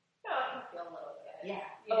can feel a little good. Yeah.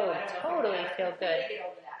 You know, Oh, I don't know if totally you're gonna feel good. Get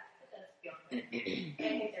over that. It does feel good. And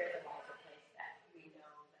I think there's a wiser place that we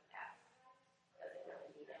know that doesn't really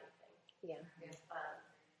need anything. Yeah.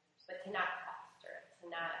 But to not foster it, to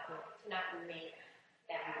not make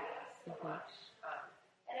that need us so much.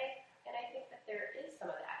 And I think that there is some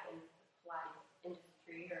of that in the Pilates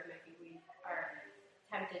industry, or maybe we are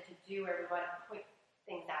tempted to do, where we want to point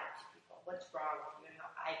things out to people. What's wrong with you and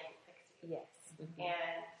how I can fix you. Yes.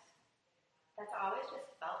 And that's always just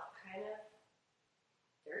felt kind of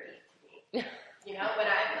dirty to me. You know, when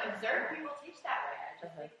I've observed people teach that way, I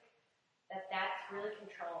just think that that's really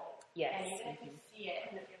controlling. Yes. And even if you see it,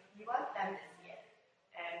 and if you want them to see it,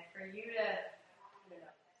 and for you to, I don't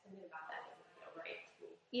know, something about that doesn't feel right to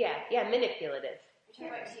me. Yeah, manipulative. You're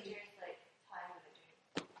talking about teachers like time with the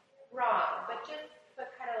dude. Wrong, but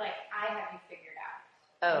kind of like, I have you figured out.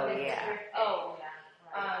 Oh, This is yeah. your thing. Oh, yeah.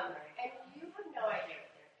 Right. And you have no idea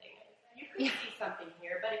what their thing is. You could see something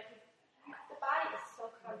here, but the body is so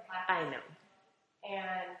complex. I know.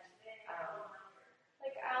 And,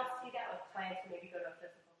 like, I'll see that with clients who maybe go to a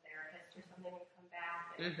physical therapist or something and come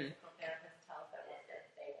back, and the physical therapist tells them what their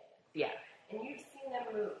thing is. Yeah. And you've seen them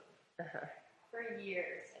move Uh-huh. for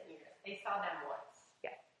years and years. They saw them once.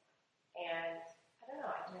 Yeah. And, I don't know,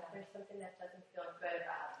 I think there's something that doesn't feel good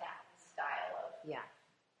about that style of Yeah.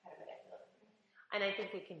 kind of manipulative. And I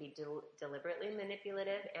think it can be deliberately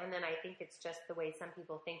manipulative, and then I think it's just the way some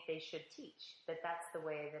people think they should teach, that that's the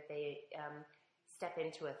way that they step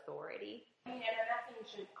into authority. I mean, and I'm not saying you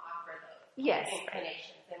shouldn't offer those Yes,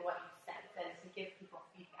 inclinations and what you sense and to give people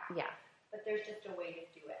feedback. Yeah. But there's just a way to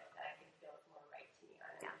do it that I think feels more right to me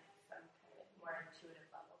on Yeah. some kind of more intuitive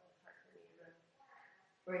level that's hard for me to really.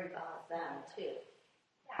 Or involve them too.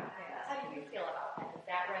 Yeah. How do you feel about that? Does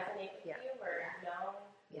that resonate with Yeah. you or no?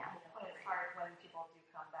 Yeah. Well, it's hard when people do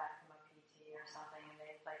come back from a PT or something and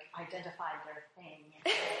they've like identified their thing and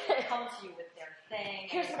they come to you with their thing.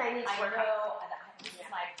 Here's what I need to work on. know, and this is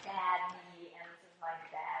my bad knee, and this is my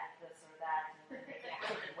bad this or that, and then they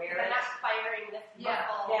kind of wear They're it. not firing this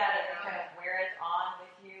muscle. Yeah, they kind of wear it on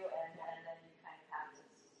with you, and then you kind of have to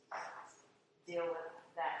deal with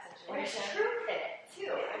that There's situation. truth in it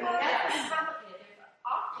too. I mean, Well, that's yes. complicated. There's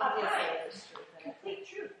often Obviously, there's truth in it. complete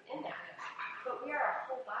truth in that. But we are a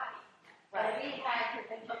whole body. Right. And we have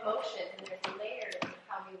emotions, and there's layers of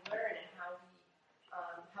how we learn and how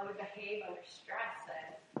we behave under stress.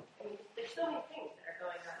 And I mean, there's so many things that are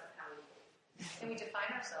going on with how we move. And we define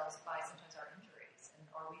ourselves by sometimes our injuries,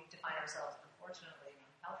 or we define ourselves, unfortunately,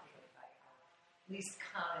 unhealthily, by our least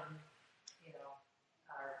common, the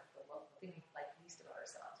thing we like least about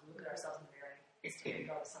ourselves. We look at ourselves in the mirror and instantly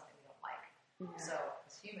go to something we don't like. So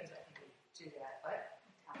as humans, I think we do that. But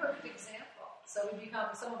perfect example. So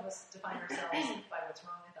some of us define ourselves by what's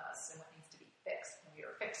wrong with us and what needs to be fixed. And we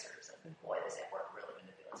are fixers. And boy, does that work really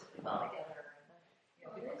manipulatively well together.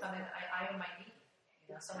 And, people come in, I own my knee.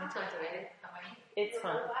 So many times I didn't have my knee. It's Your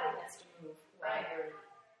whole fun. body has to move while you're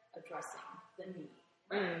addressing the need.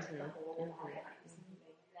 Mhm. The whole Mhm. body.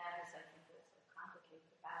 That is, I think, what's so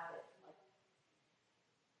complicated about it. Like,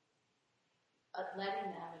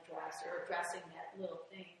 letting them addressing that little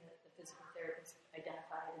thing that the physical therapist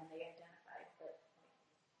identified and they identified, but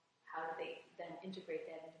how do they then integrate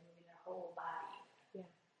that into moving their whole body? Yeah.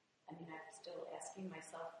 I mean, I'm still asking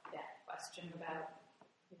myself that question about,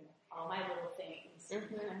 all my little things.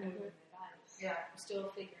 Mhm, I'm moving my body. Yeah. I'm still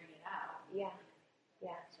figuring it out. Yeah.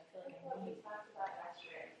 Yeah. So I feel like I What we need. talked about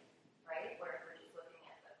yesterday, right? Where we're just looking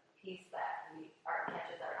at the piece that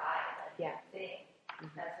catches our eye, that Yeah. thing.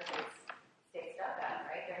 That's what they stay stuck on,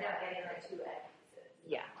 right? They're not getting the two end pieces.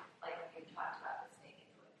 Yeah. Like when you talked about the snake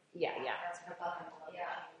and twist. Yeah. Yeah. That's above and below.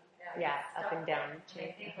 Yeah. Yeah. Up and down. And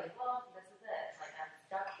they think like, well, this is it. Like I'm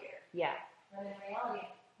stuck here. Yeah. When in reality,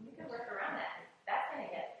 we can work around that. That's gonna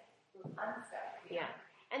get unstuck. Yeah.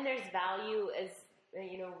 And there's value, as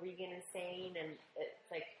Regan is saying, and it's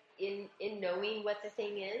like in knowing what the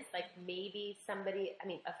thing is. Like maybe somebody. I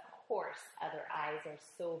mean, of course, other eyes are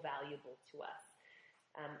so valuable to us.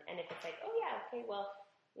 And if it's like, oh yeah, okay, well,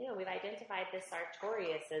 we've identified this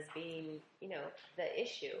sartorius as being, the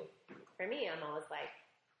issue. For me, I'm always like,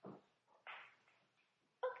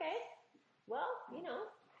 okay, well,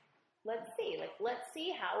 let's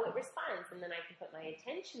see how it responds, and then I can put my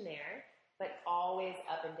attention there. But always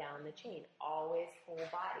up and down the chain, always whole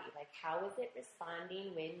body. Like, how is it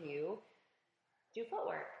responding when you do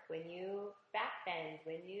footwork, when you back bend,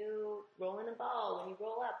 when you roll in a ball, when you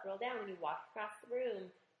roll up, roll down, when you walk across the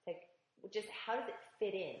room. It's like, just how does it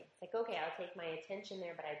fit in? It's like, okay, I'll take my attention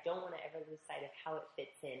there, but I don't want to ever lose sight of how it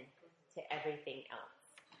fits in to everything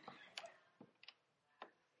else.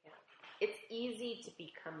 Yeah. It's easy to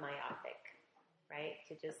become myopic, right?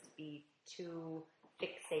 To just be too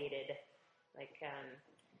fixated. Like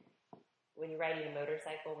when you're riding a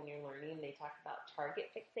motorcycle, when you're learning, they talk about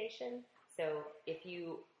target fixation. So if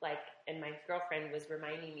you, like, and my girlfriend was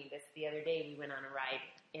reminding me this the other day, we went on a ride,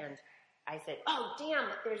 and I said, oh, damn,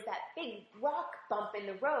 there's that big rock bump in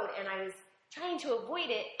the road, and I was trying to avoid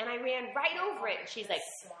it, and I ran right over it. And she was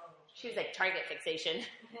like, target fixation.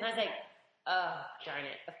 And I was like, oh, darn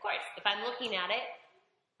it. Of course, if I'm looking at it,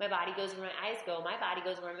 my body goes where my eyes go, my body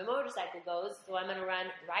goes where my motorcycle goes, so I'm going to run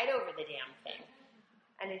right over the damn thing.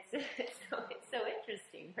 And it's so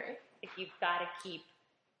interesting, right? Like, you've got to keep,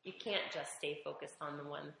 you can't just stay focused on the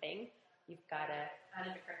one thing. You've got to... On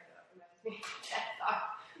a different note, reminds me of that song.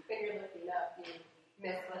 When you're looking up, you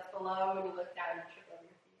miss what's below. When you look down, you trip over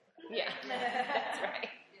your feet. Yeah, that's right.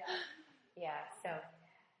 Yeah. Yeah, so,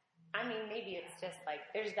 I mean, maybe it's just like,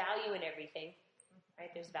 there's value in everything,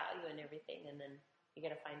 right? There's value in everything, and then you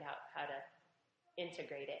got to find out how to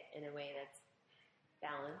integrate it in a way that's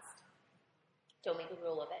balanced. Don't make a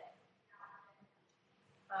rule of it.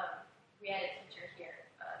 We had a teacher here,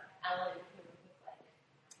 Ellen, who was like,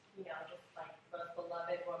 just like the most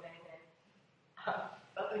beloved woman. And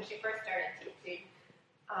but when she first started teaching,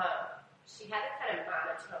 she had this kind of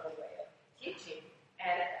monotone way of teaching.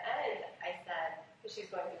 And at the end, I said, because she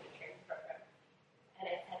was going through the training program, and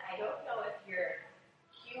I said, I don't know if you're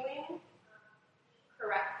cueing,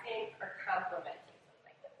 correcting, or complimenting. So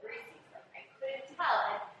like the three C's. Like, I couldn't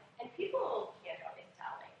tell. And people can't always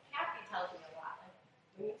tell. Like, Kathy tells me a lot. Like,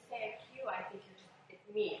 when you say a cue, I think you're just, it's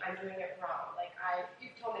me. I'm doing it wrong. Like,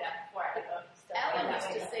 you've told me that before. I don't know if you still Ellen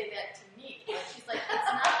used to say that to me. Like, she's like,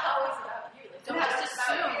 it's not always about you. Like, don't just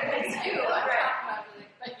assume it's you. I'm talking about you.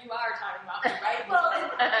 Like, but you are talking about me, right? Well,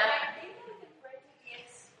 and I think it's important to be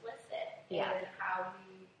explicit in how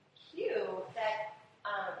we cue that,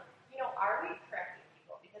 are we correcting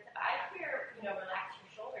people? Because if I hear, relax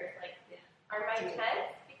your shoulders, like, are my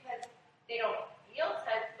tense? Because they don't feel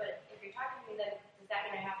tense, but if you're talking to me, then does that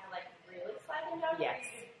mean I have to, like, really slide them down Yes.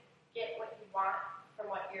 for you to get what you want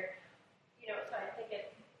from what you're, so I think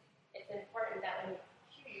it's important that when you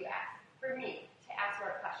cue, you ask, for me, to ask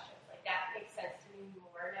more questions. Like, that makes sense to me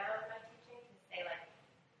more now in my teaching, to say, like,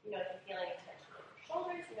 if you're feeling a tension in your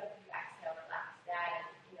shoulders, can you exhale, relax that,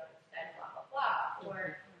 and, instead blah, blah, blah.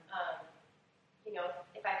 Or,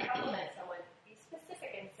 if I compliment someone, be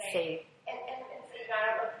specific and say, and say, I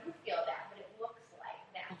don't know if you feel that, but it looks like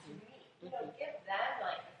that to me. Give them,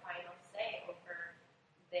 like, the final say over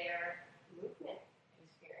their movement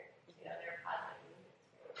experience, their positive movement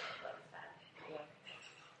experience, like that.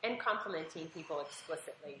 Yeah. And complimenting people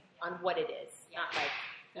explicitly on what it is. Not like,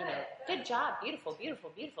 good job, beautiful,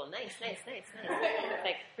 beautiful, beautiful, nice. It's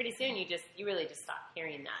like, pretty soon you really just stop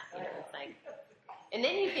hearing that. It's like, and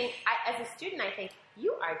then you think, as a student, I think,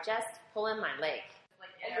 you are just pulling my leg.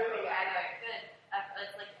 Like, good. It's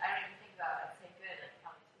like, I don't even think about it. I say good, like,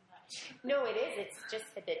 probably too much. No, it is. It's just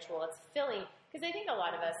habitual. It's filling. Because I think a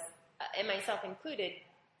lot of us, and myself included,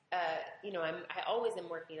 I always am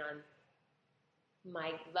working on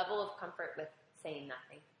my level of comfort with saying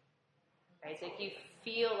nothing. Right? So if you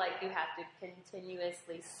feel like you have to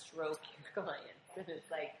continuously stroke your clients, and it's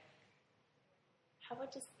like, how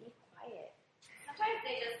about just be quiet? Sometimes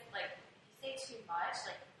they just, like, if you say too much,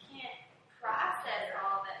 like, you can't process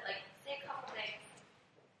all that. Like, say a couple things,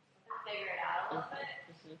 figure it out a little bit.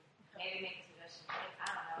 Mm-hmm. Maybe make a suggestion. Like,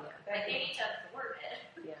 I don't know. Yeah. But they need to absorb it.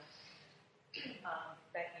 Yeah.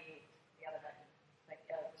 Becky, the other Becky,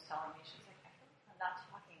 was telling me, she's like, I feel like I'm not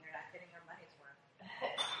talking, they're not getting their money's worth.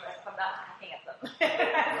 If I'm not talking at them.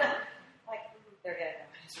 Like, they're getting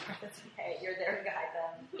their money's worth. It's okay. You're there to guide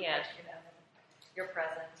them. Yeah. You're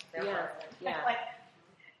present. They're present. Yeah. Like,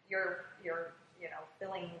 you're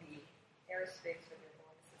filling the airspace with your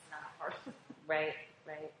voice. It's not hard. Right.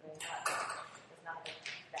 It's not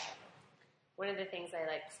bad. One of the things I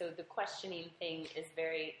like, so the questioning thing is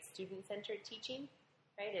very student-centered teaching,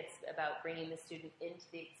 right? It's about bringing the student into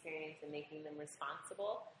the experience and making them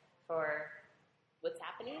responsible for what's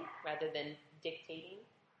happening rather than dictating.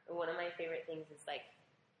 And one of my favorite things is, like,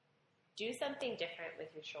 do something different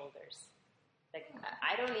with your shoulders. Like,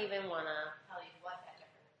 I don't even want to Tell you what that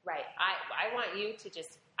difference is. Right. I want you to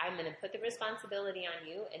just, I'm going to put the responsibility on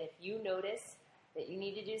you, and if you notice that you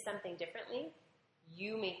need to do something differently,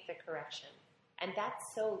 you make the correction. And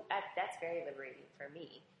that's very liberating for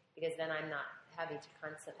me, because then I'm not having to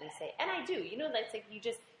constantly say, and I do, that's like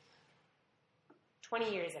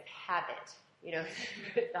 20 years of habit,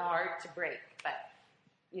 hard to break, but,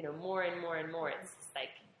 more and more and more, it's just like,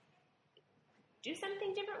 do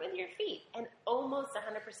something different with your feet. And almost 100%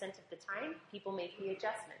 of the time, people make the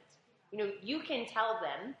adjustment. You can tell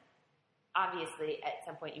them, obviously, at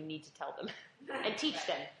some point you need to tell them and teach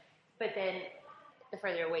them. But then the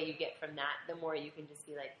further away you get from that, the more you can just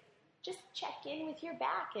be like, just check in with your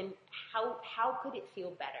back and how could it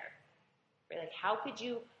feel better? Right? Like, how could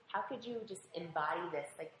you just embody this,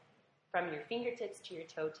 like, from your fingertips to your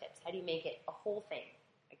toe tips? How do you make it a whole thing?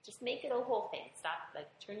 Like, just make it a whole thing. Stop, like,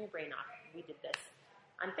 turn your brain off. We did this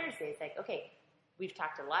on Thursday. It's like, okay, we've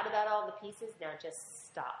talked a lot about all the pieces. Now just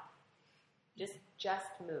stop. Just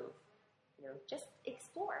move. Just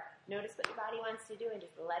explore. Notice what your body wants to do and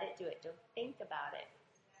just let it do it. Don't think about it.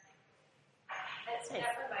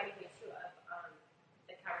 That reminded me too of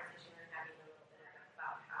the conversation we were having a little bit ago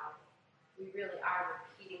about how we really are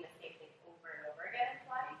repeating the same thing over and over again in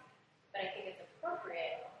Pilates. But I think it's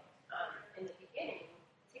appropriate in the beginning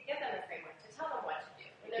to give them a framework, to tell them what to do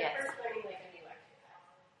when they're first learning like a new exercise.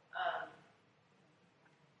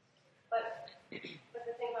 But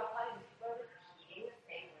the thing about Pilates is people are repeating the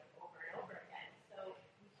same like over and over again, so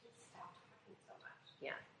we can stop talking so much.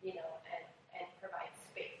 Yeah. And provide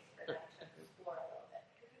space for them to explore a little bit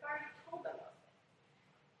because we've already told them those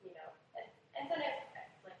things. And then it's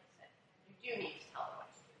like you said, you do need to tell them what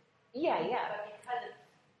to do. Yeah. But because it's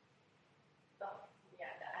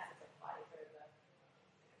the essence of Pilates or the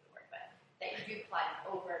word, but that you do Pilates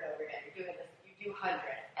over and over again. You're doing this. You do 100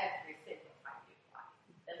 every single time you do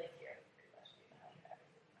Pilates. At least here, we pretty much do 100 every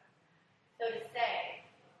single time. So to say,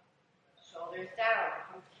 shoulders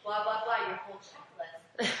down, blah blah blah, your whole checklist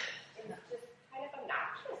is just kind of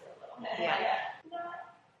obnoxious a little bit. Yeah.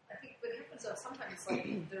 I think what happens though, sometimes like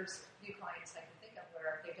there's new clients I can think of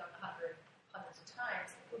where they've done hundreds of times,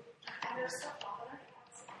 and there's stuff off in their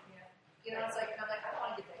hands. It's like I'm like, I don't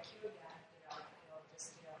want to get that cue again.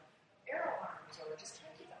 Just arrow arms or just try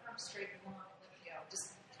to keep the arms straight and long.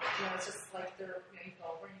 Just it's just like they're you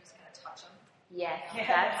go over and you just kind of touch them. Yes,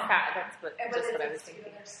 that's what I was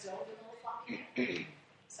thinking. They're still doing a little floppy.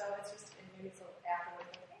 So it's just, and maybe it's a little afterwards,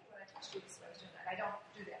 like, hey, when I touched you this way, I was doing that. I don't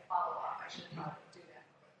do that follow up. I should probably do that.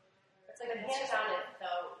 It's like But hands-on is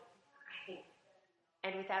so, I think.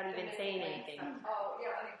 And without even saying anything. Oh,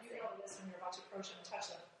 yeah, I mean, you know this when you're about to approach them and touch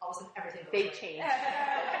them, all of a sudden everything goes They right. change.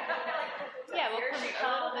 Yeah, well,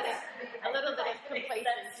 a little bit of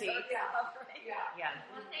complacency. Yeah.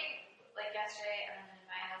 One thing, like yesterday, and then in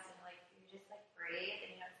my house, and like you just like breathe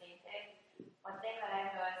and you don't say anything. One thing that I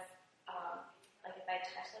noticed, like if I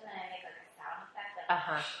touch them and I make like a sound effect, like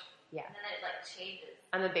Yeah. and then it like changes.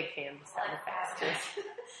 I'm a big fan of sound effects too.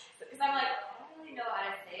 Because I'm like, I don't really know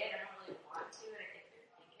how to say it. I don't really want to, and I think they're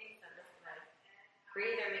thinking, so I'm just gonna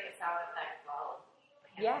breathe or make a sound effect while.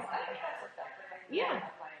 Yeah. I think that's effective. Yeah.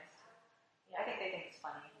 I think they think it's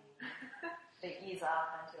funny. They ease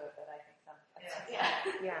off into it, but I think some.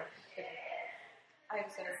 Yeah. I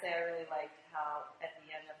was going to say I really liked how at the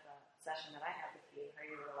end of the session that I had with you, how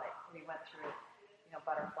you were like, we went through,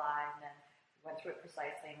 butterfly, and then went through it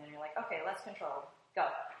precisely, and then you're like, okay, less controlled, go.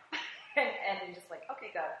 and you're just like,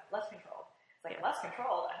 okay, go, less controlled. It's like, less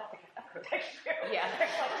controlled? I don't think I've ever heard that before. Yeah.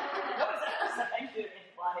 What was that? I do it in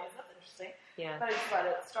Pilates. That's interesting. Yeah. But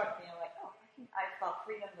it struck me. I'm like, oh, I felt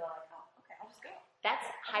freedom to like, oh, okay, I'll just go. That's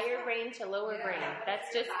higher brain to lower brain.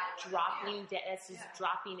 That's just dropping. That's just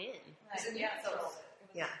dropping in. Because in the end,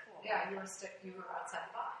 Yeah. Yeah, you were outside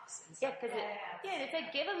the box. Yeah, because it's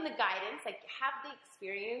like give them the guidance, like have the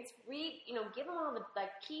experience, read, give them all the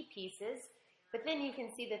like key pieces, but then you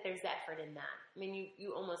can see that there's effort in that. I mean,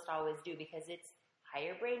 you almost always do because it's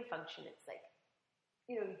higher brain function. It's like,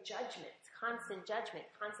 judgment, constant judgment,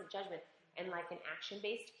 and like an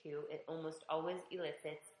action-based cue, it almost always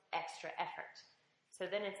elicits extra effort. So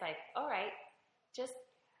then it's like, all right, just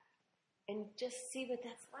see what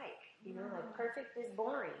that's like. Like perfect is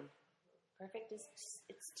boring. Perfect is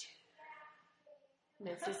it's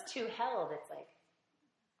just too held. It's like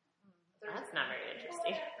that's not very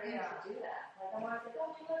interesting. For you to do that. Like I'm always like,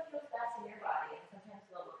 oh, do what feels best in your body, and sometimes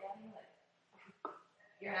they'll look at me like,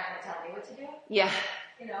 you're not gonna tell me what to do. Yeah.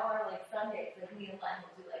 Or like Sundays, like me and Len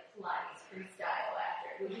will do like Pilates freestyle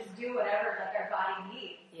after. We just do whatever like our body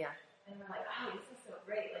needs. Yeah. And we're like, oh, this is so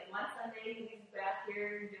great. Like one Sunday he's back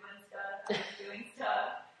here doing stuff, I'm doing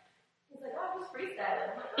stuff. He's like, oh, just freestyle.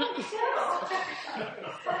 I'm like, oh, me too.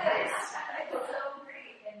 I feel so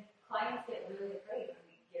great. And clients get really afraid when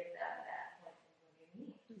we give them that. Like, what do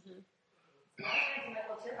you need? Mm-hmm. Sometimes I'm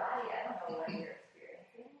like, well, it's your body. I don't know what you're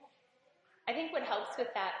experiencing. I think think what helps with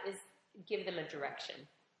that is give them a direction.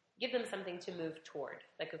 Give them something to move toward,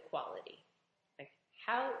 like a quality. Like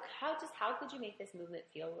how could you make this movement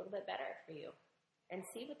feel a little bit better for you? And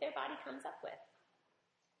see what their body comes up with.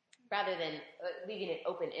 Rather than leaving it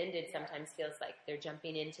open-ended sometimes feels like they're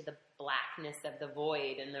jumping into the blackness of the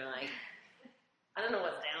void and they're like, I don't know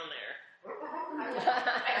what's down there. I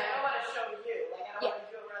don't want to show you. Like, I don't want to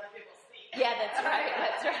do it where other people see. Yeah, that's right.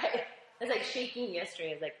 That's right. I was like shaking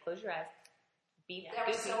yesterday. I was like, close your eyes. Be That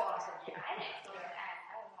was so awesome. Yeah, I didn't close my eyes.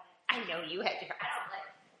 I wanted to. I know you had your I eyes. don't like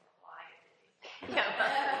fly.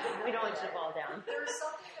 Yeah, we don't want you to fall down. There is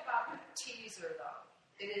something about teaser, though.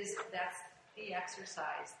 That's the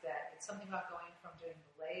exercise that it's something about going from doing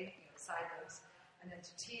the leg, side legs, and then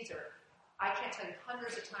to teaser. I can't tell you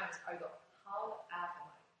hundreds of times I go, how am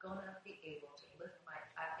I going to be able to lift my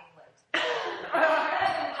effing legs?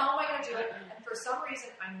 How am I going to do it? And for some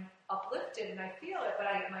reason, I'm uplifted and I feel it, but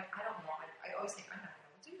I'm like, I don't know. I always think I'm not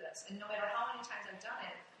going to do this. And no matter how many times I've done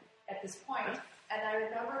it at this point, and I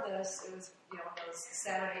remember this, it was, those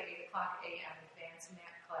Saturday 8 o'clock a.m. advanced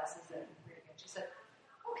math classes that and she said,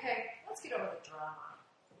 okay, let's get over the drama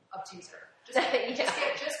of teaser. Just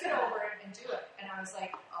get over it and do it. And I was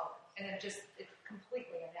like, oh. And it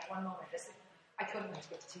completely, in that one moment, I couldn't wait to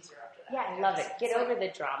get to teaser after that. Yeah, I love it. Get over the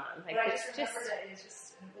drama. Like, but I just remember that it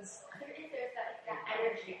was... There's that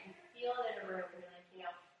energy. You can feel it in a room, and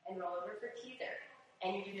and roll over for teaser.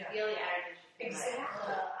 And you just feel the energy.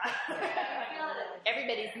 Exactly.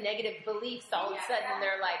 Everybody's negative beliefs all of a sudden,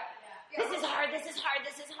 they're like, this is hard, this is hard,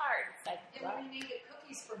 this is hard. It's like, when we made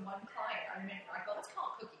cookies from one client, I go, let's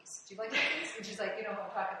call it cookies. Do you like cookies? And she's like, you know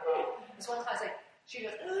what I'm talking about. This one client's like, she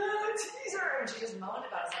goes, teaser, and she just moaned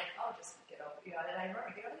about it. I was like, oh, just get over it. And I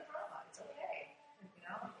remember, get over the drama. It's okay.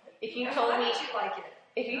 If you told me, you like it.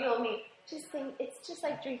 If you told me, just think, it's just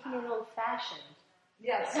like drinking an old fashioned.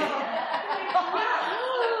 Yes.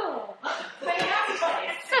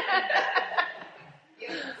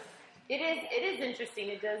 It is interesting.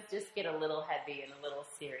 It does just get a little heavy and a little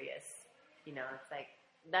serious. It's like,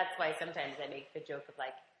 that's why sometimes I make the joke of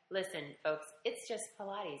like, listen, folks, it's just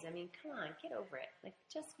Pilates. I mean, come on, get over it. Like,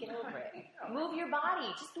 just get over it. Move your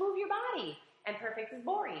body. Just move your body. And perfect is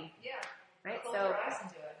boring. Yeah. Right? Close your eyes and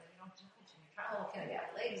do it. And you don't judge. And you're trying to kind of get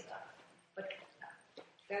legs up. But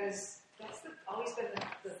that's always been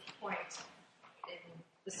the point in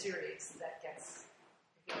the series that gets,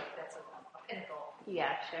 that's a pinnacle.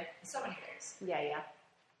 Yeah, sure. In so many ways. Yeah.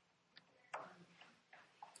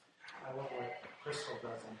 I love what Crystal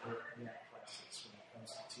does in her net classes when it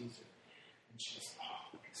comes to teaser. And she's,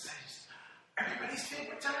 everybody's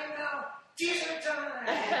favorite time now, teaser time!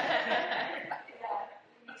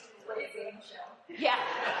 Yeah.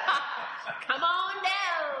 Come on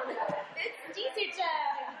down. It's teaser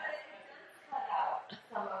time. Cut out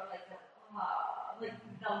some of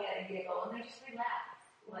they'll get a giggle and they just relax.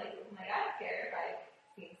 Like, I don't care if I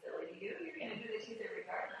seem silly to you. You're going to do the teaser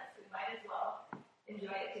regardless. We might as well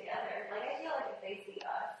enjoy it together. Like, I feel like if they see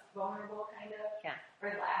us vulnerable, kind of,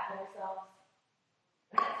 or laugh at ourselves,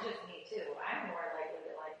 and that's just me too. I'm more likely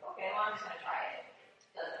to okay, well, I'm just going to try it.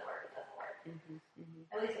 Doesn't work. It doesn't work.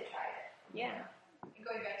 At least I tried it. Yeah. And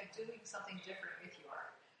going back to doing something different with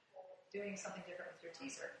doing something different with your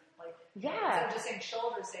teaser. Like, yeah. Instead of just saying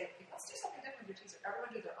shoulders, say, let's do something different with your teaser.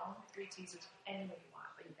 Everyone do their own 3 teasers any way you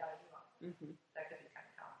want, but you got to do them. That could be kind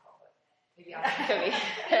of comical, but maybe I'll Maybe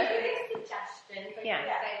suggestions. Like,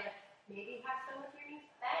 maybe have some with your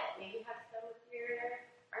knees bent. Maybe have some with your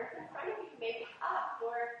arms in front of you. Maybe up,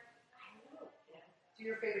 or I don't know. Do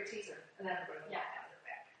your favorite teaser, and then bring them down their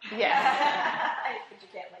back. Yeah. But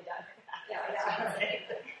you can't lay down.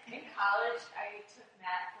 In college, I took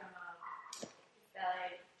Matt from this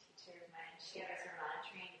ballet teacher of mine. She had us her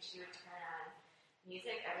monitoring, and she would turn on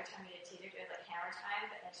music every time we did teaser. It was like hammer time,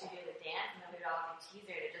 but then she'd do the dance, and then we'd all do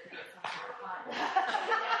teaser to just make it so much more fun.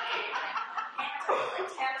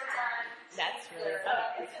 Hammer time. That's really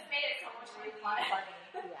funny. It just made it so much more fun.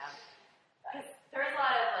 Yeah. There was a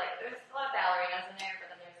lot of ballerinas in there,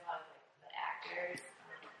 but then there's a lot of the actors.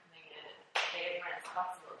 They weren't as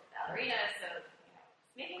flexible as ballerinas, so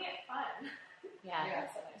making it fun. Yeah.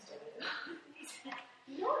 That's what I started.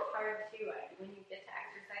 You know what's hard too, when you get to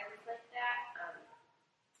exercises like that?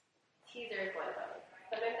 Teaser is one of them.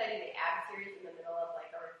 Sometimes I do the ab series in the middle of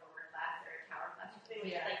like a reformer class or a tower class or something,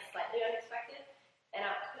 which is like slightly unexpected. And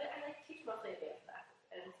I teach mostly advanced classes,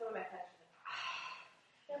 and some of my friends are like,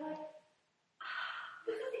 they're like,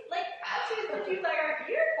 this is like actually what you are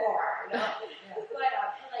here for,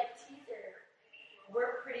 But like teaser,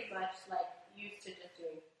 we're pretty much like used to just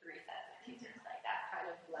doing 3 sets of teasers. Like that's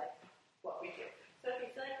kind of like what we do. So if you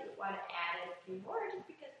feel like you want to add in a few more, just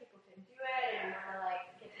because people can do it and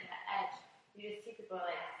people are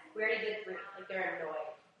like, we already did 3. Like, they're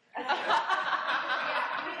annoyed. We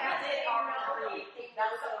have it already.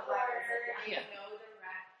 That's the order. Yeah. You know the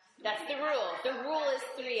rest. That's the rule. The rule is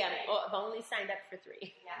 3. I've only signed up for 3.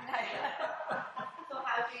 Yeah. So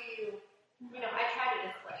how do you I try to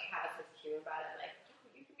just like have a sense of humor about it. Like,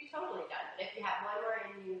 you can be totally done. But if you have one more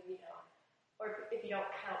in you, or if you don't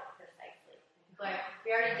count precisely. Like,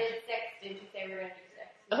 we already did 6. Didn't you say we were going to do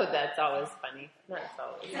 6? Oh, that's always funny. That's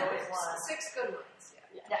always You know, it's 6 good ones.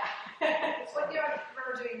 Yeah. Well, I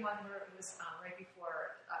remember doing one where it was right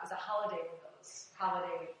before, it was a holiday, one of those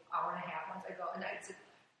holiday hour and a half ones ago, and I did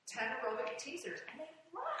 10 aerobic teasers, and they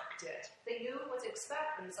rocked it. They knew what to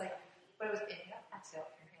expect, but it was like, but it was inhale, exhale,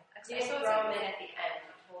 inhale, You exhale. didn't throw them in at the end.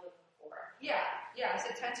 You told them before. Yeah, I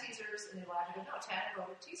said 10 teasers, and they laughed. I go, no, 10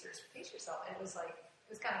 aerobic teasers. Pace yourself. And it was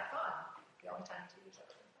kind of fun. The only time teasers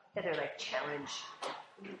that was fun. that are like challenge.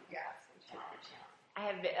 Yeah. I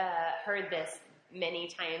have heard this many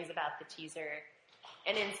times about the teaser,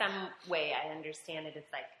 and in some way I understand it.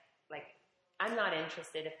 It's like I'm not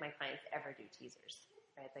interested if my clients ever do teasers,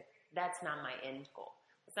 right? Like, that's not my end goal.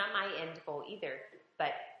 It's not my end goal either.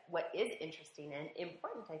 But what is interesting and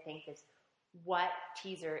important, I think, is what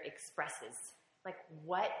teaser expresses. Like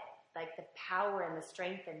the power and the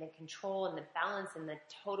strength and the control and the balance and the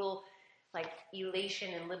total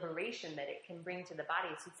elation and liberation that it can bring to the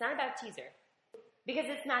body. So it's not about teaser. Because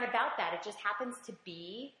it's not about that. It just happens to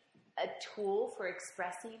be a tool for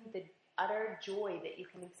expressing the utter joy that you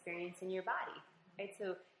can experience in your body, right?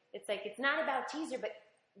 So it's not about teaser, but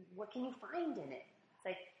what can you find in it?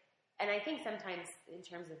 And I think sometimes in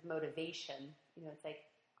terms of motivation, it's like,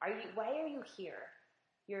 why are you here?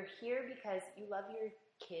 You're here because you love your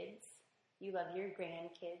kids, you love your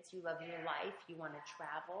grandkids, you love your life, you want to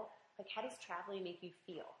travel. How does traveling make you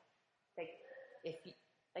feel?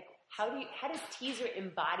 How does teaser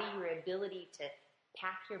embody your ability to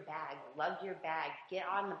pack your bag, lug your bag, get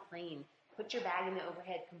on the plane, put your bag in the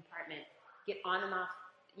overhead compartment, get on and off,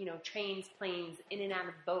 trains, planes, in and out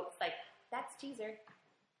of boats? That's teaser.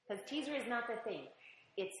 Because teaser is not the thing.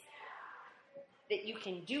 It's that you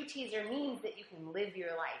can do teaser means that you can live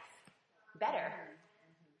your life better.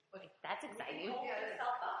 That's exciting. Hold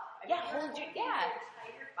yourself up. Hold your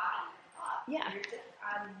entire body up. Yeah. You're just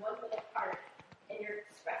on one little part. And you're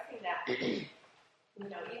expressing that, even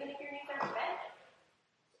if your knees are bent.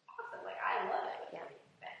 It's awesome. I love it when your knees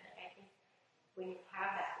are bent. I think when you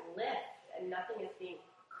have that lift and nothing is being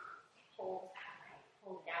pulled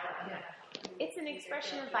down. It's an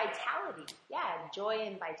expression of vitality. Yeah, joy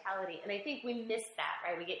and vitality. And I think we miss that,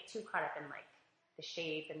 right? We get too caught up in the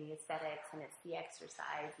shape and the aesthetics, and it's the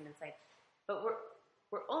exercise, and it's but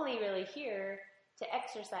we're only really here to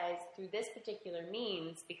exercise through this particular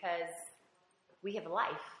means because we have a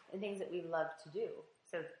life and things that we love to do.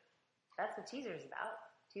 So that's what teaser is about.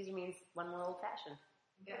 Teaser means one more old fashioned.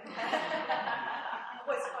 Yeah.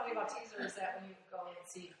 What's funny about teaser is that when you go and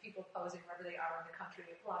see people posing wherever they are in the country,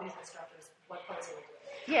 Pilates instructors, what pose are they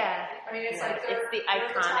doing? Yeah. I mean, it's it's they're the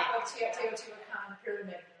at the iconic. top of Teotihuacan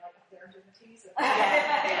pyramid, and they're up there doing the teaser.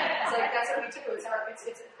 Yeah. It's that's what we do.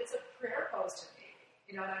 It's a prayer pose to me.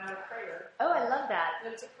 And I'm not a prayer. Oh, I love that.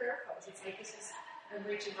 But it's a prayer pose. It's this is I'm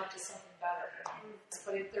reaching up to something better.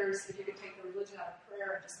 But if you could take the religion out of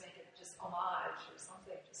prayer and just make it just homage or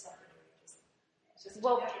something, just something where you just it's just I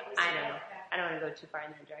don't know. I don't want to go too far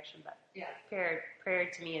in that direction, but prayer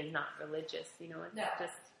to me is not religious.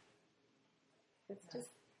 It's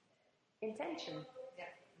just intention.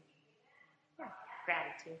 Yeah.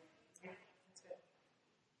 Gratitude. Yeah, that's good.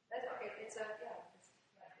 That's okay.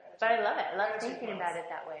 But I love it. I love thinking about it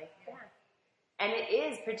that way. Yeah. And it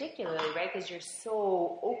is particularly, right, because you're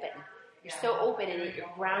so open. You're so open and you're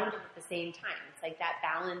grounded at the same time. It's that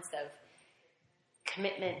balance of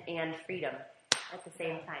commitment and freedom at the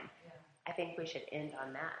same time. I think we should end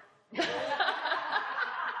on that.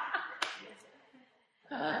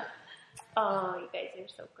 Oh, you guys are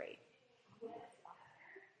so great.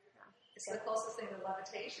 It's the closest thing to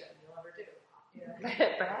levitation you'll ever do.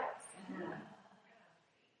 Perhaps.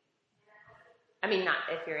 I mean, not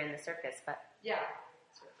if you're in the circus, but... Yeah.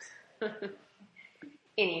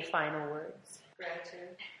 Any final words?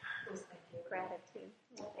 Gratitude. Gratitude.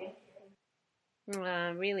 Thank you.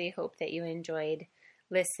 Really hope that you enjoyed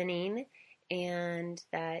listening and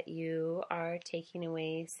that you are taking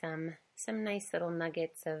away some nice little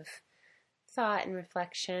nuggets of thought and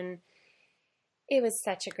reflection. It was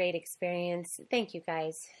such a great experience. Thank you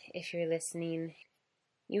guys if you're listening.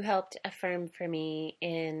 You helped affirm for me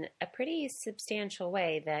in a pretty substantial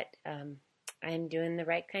way that I'm doing the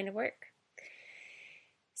right kind of work.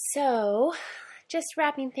 So, just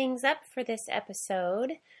wrapping things up for this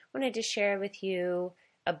episode, wanted to share with you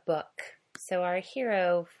a book. So our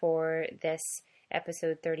hero for this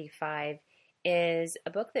episode 35 is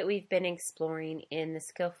a book that we've been exploring in the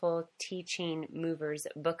Skillful Teaching Movers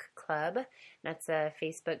Book Club. That's a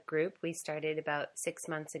Facebook group we started about 6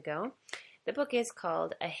 months ago. The book is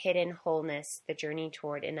called A Hidden Wholeness, The Journey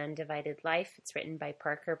Toward an Undivided Life. It's written by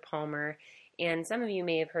Parker Palmer, and some of you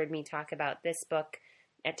may have heard me talk about this book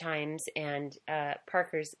at times, and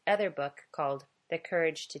Parker's other book called The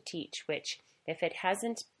Courage to Teach, which, if it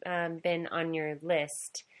hasn't been on your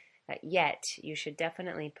list yet, you should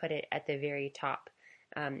definitely put it at the very top.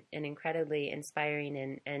 An incredibly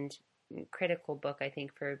inspiring and critical book, I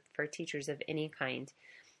think, for teachers of any kind.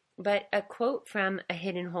 But a quote from A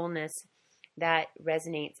Hidden Wholeness that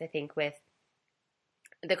resonates, I think, with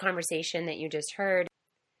the conversation that you just heard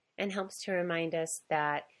and helps to remind us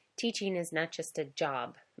that teaching is not just a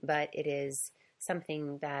job, but it is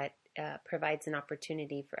something that provides an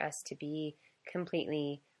opportunity for us to be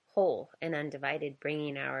completely whole and undivided,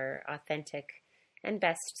 bringing our authentic and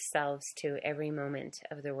best selves to every moment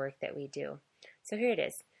of the work that we do. So here it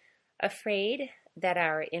is. Afraid that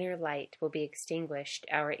our inner light will be extinguished,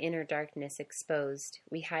 our inner darkness exposed,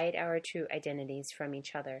 we hide our true identities from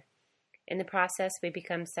each other. In the process, we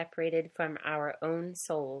become separated from our own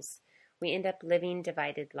souls. We end up living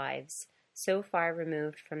divided lives, so far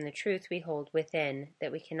removed from the truth we hold within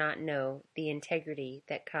that we cannot know the integrity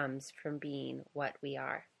that comes from being what we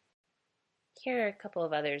are. Here are a couple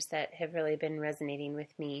of others that have really been resonating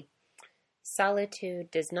with me.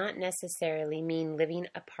 Solitude does not necessarily mean living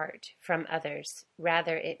apart from others.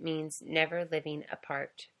 Rather, it means never living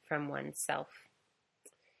apart from oneself.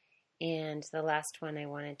 And the last one I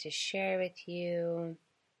wanted to share with you.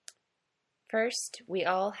 First, we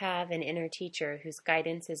all have an inner teacher whose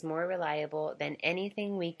guidance is more reliable than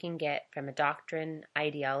anything we can get from a doctrine,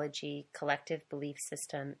 ideology, collective belief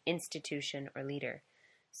system, institution, or leader.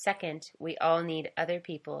 Second, we all need other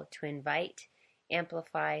people to invite,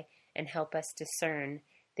 amplify, and help us discern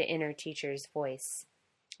the inner teacher's voice.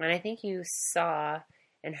 And I think you saw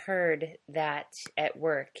and heard that at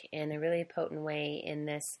work in a really potent way in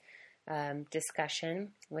this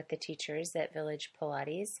discussion with the teachers at Village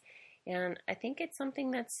Pilates. And I think it's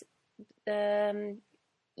something that's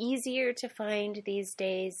easier to find these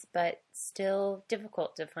days, but still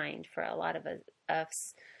difficult to find for a lot of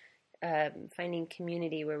us. Finding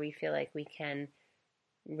community where we feel like we can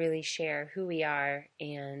really share who we are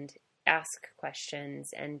and ask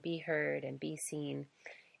questions and be heard and be seen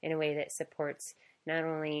in a way that supports not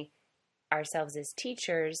only ourselves as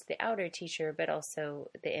teachers, the outer teacher, but also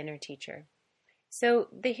the inner teacher. So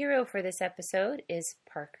the hero for this episode is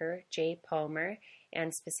Parker J. Palmer,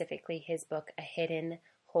 and specifically his book, A Hidden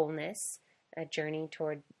Wholeness, A Journey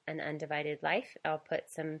Toward an Undivided Life. I'll put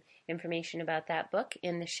some information about that book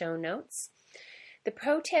in the show notes. The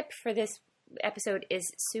pro tip for this episode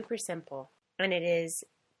is super simple, and it is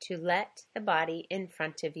to let the body in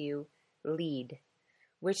front of you lead,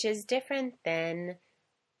 which is different than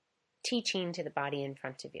teaching to the body in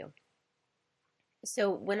front of you.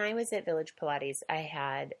 So when I was at Village Pilates, I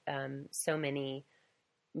had so many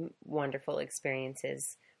wonderful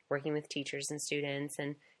experiences working with teachers and students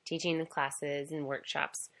and teaching the classes and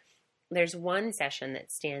workshops. There's one session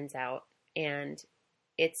that stands out, and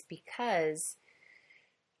it's because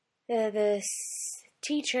the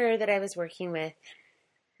teacher that I was working with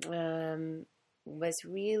was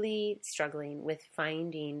really struggling with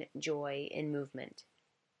finding joy in movement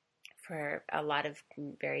for a lot of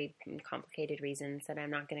very complicated reasons that I'm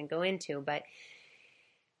not going to go into. But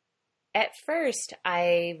at first,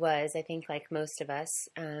 I think like most of us,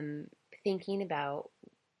 thinking about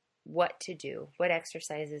what to do, what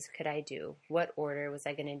exercises could I do, what order was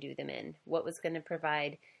I going to do them in, what was going to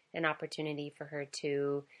provide an opportunity for her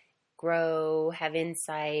to grow, have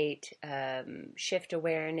insight, shift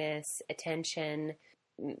awareness, attention,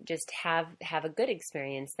 just have a good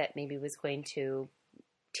experience that maybe was going to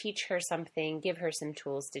teach her something, give her some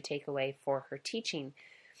tools to take away for her teaching.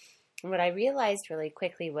 And what I realized really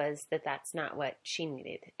quickly was that that's not what she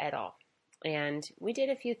needed at all. And we did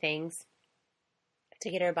a few things to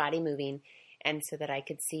get her body moving, and so that I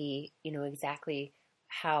could see, exactly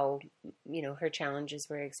how, her challenges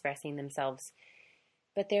were expressing themselves.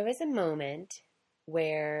 But there was a moment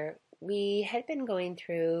where we had been going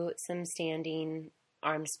through some standing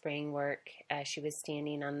arm spring work. She was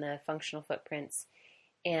standing on the functional footprints.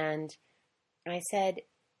 And I said,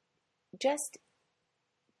 just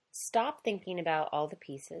stop thinking about all the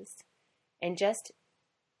pieces and just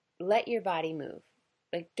let your body move.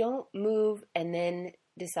 Like, don't move and then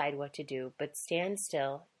decide what to do, but stand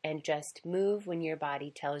still and just move when your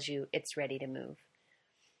body tells you it's ready to move.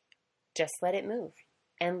 just let it move,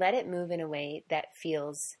 and let it move in a way that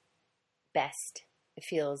feels best. It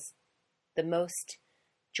feels the most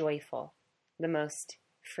joyful, the most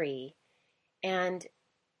free. And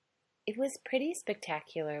it was pretty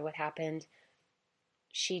spectacular what happened.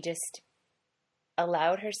 She just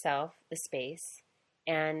allowed herself the space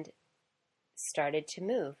and started to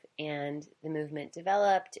move, and the movement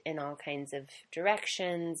developed in all kinds of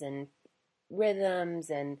directions and rhythms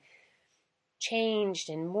and changed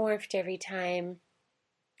and morphed every time.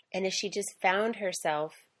 And as she just found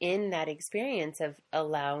herself in that experience of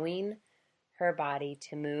allowing her body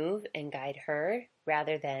to move and guide her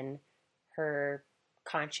rather than her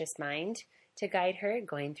conscious mind to guide her,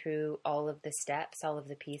 going through all of the steps, all of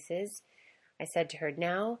the pieces, I said to her,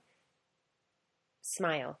 now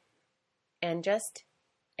smile. And just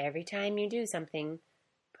every time you do something,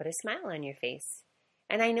 put a smile on your face.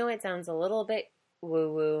 And I know it sounds a little bit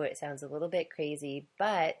woo-woo, it sounds a little bit crazy,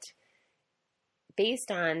 but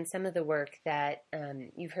based on some of the work that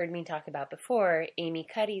you've heard me talk about before, Amy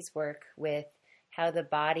Cuddy's work with how the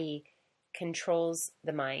body controls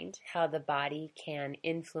the mind, how the body can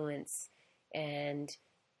influence and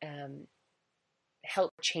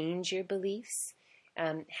help change your beliefs,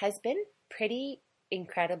 has been pretty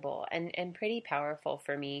incredible and pretty powerful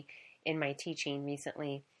for me in my teaching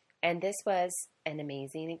recently. And this was an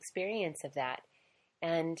amazing experience of that.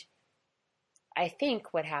 And I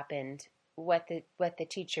think what happened, what the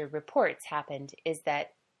teacher reports happened, is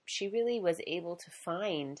that she really was able to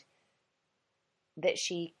find that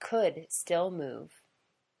she could still move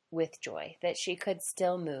with joy, that she could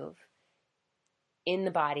still move in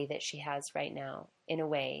the body that she has right now in a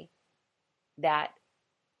way that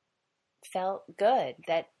felt good,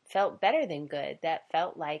 that felt better than good, that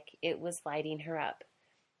felt like it was lighting her up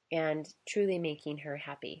and truly making her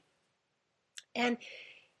happy. And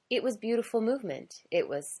it was beautiful movement. It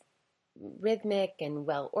was rhythmic and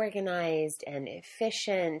well organized and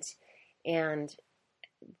efficient. And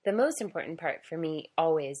the most important part for me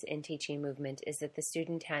always in teaching movement is that the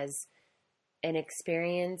student has an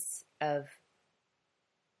experience of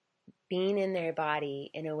being in their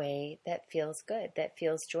body in a way that feels good, that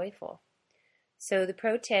feels joyful. So the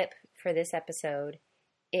pro tip for this episode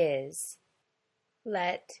is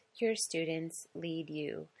let your students lead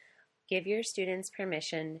you. Give your students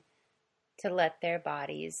permission to let their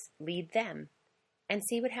bodies lead them and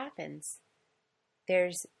see what happens.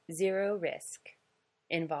 There's zero risk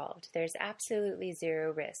involved. There's absolutely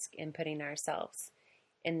zero risk in putting ourselves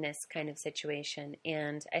in this kind of situation.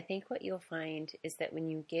 And I think what you'll find is that when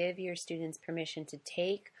you give your students permission to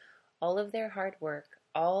take all of their hard work,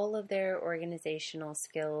 all of their organizational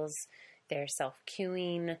skills, their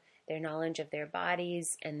self-cueing, their knowledge of their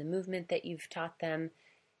bodies, and the movement that you've taught them,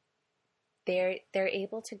 they're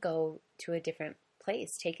able to go to a different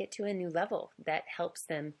place, take it to a new level that helps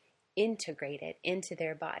them integrate it into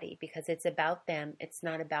their body, because it's about them, it's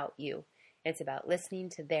not about you. It's about listening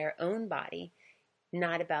to their own body,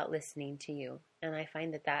 not about listening to you. And I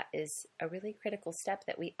find that that is a really critical step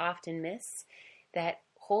that we often miss, that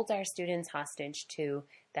holds our students hostage to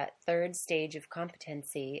that third stage of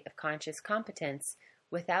competency, of conscious competence,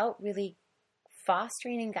 without really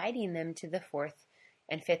fostering and guiding them to the fourth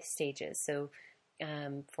and fifth stages. So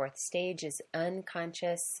fourth stage is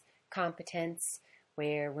unconscious competence,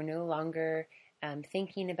 where we're no longer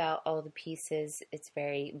thinking about all the pieces. It's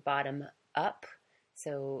very bottom up,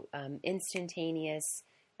 so instantaneous.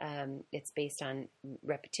 It's based on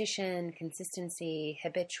repetition, consistency,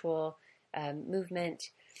 habitual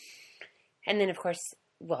movement. And then, of course,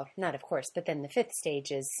 well, not of course, but then the fifth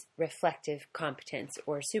stage is reflective competence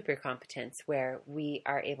or super competence, where we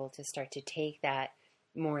are able to start to take that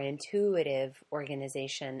more intuitive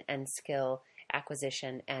organization and skill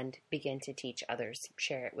acquisition and begin to teach others,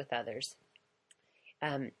 share it with others.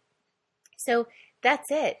 So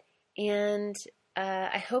that's it. And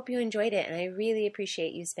I hope you enjoyed it. And I really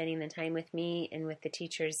appreciate you spending the time with me and with the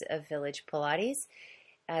teachers of Village Pilates.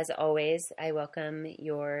 As always, I welcome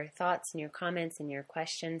your thoughts and your comments and your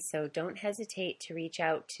questions. So don't hesitate to reach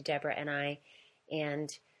out to Deborah and I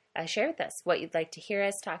and share with us what you'd like to hear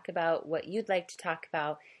us talk about, what you'd like to talk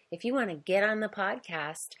about. If you want to get on the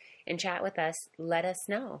podcast and chat with us, let us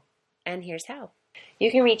know. And here's how. You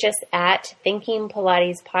can reach us at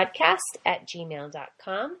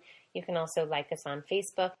thinkingpilatespodcast@gmail.com. You can also like us on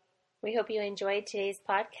Facebook. We hope you enjoyed today's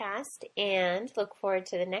podcast and look forward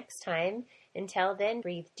to the next time. Until then,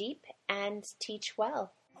 breathe deep and teach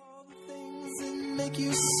well. All the things that make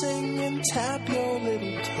you sing and tap your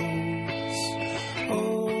little toes.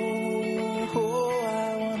 Oh.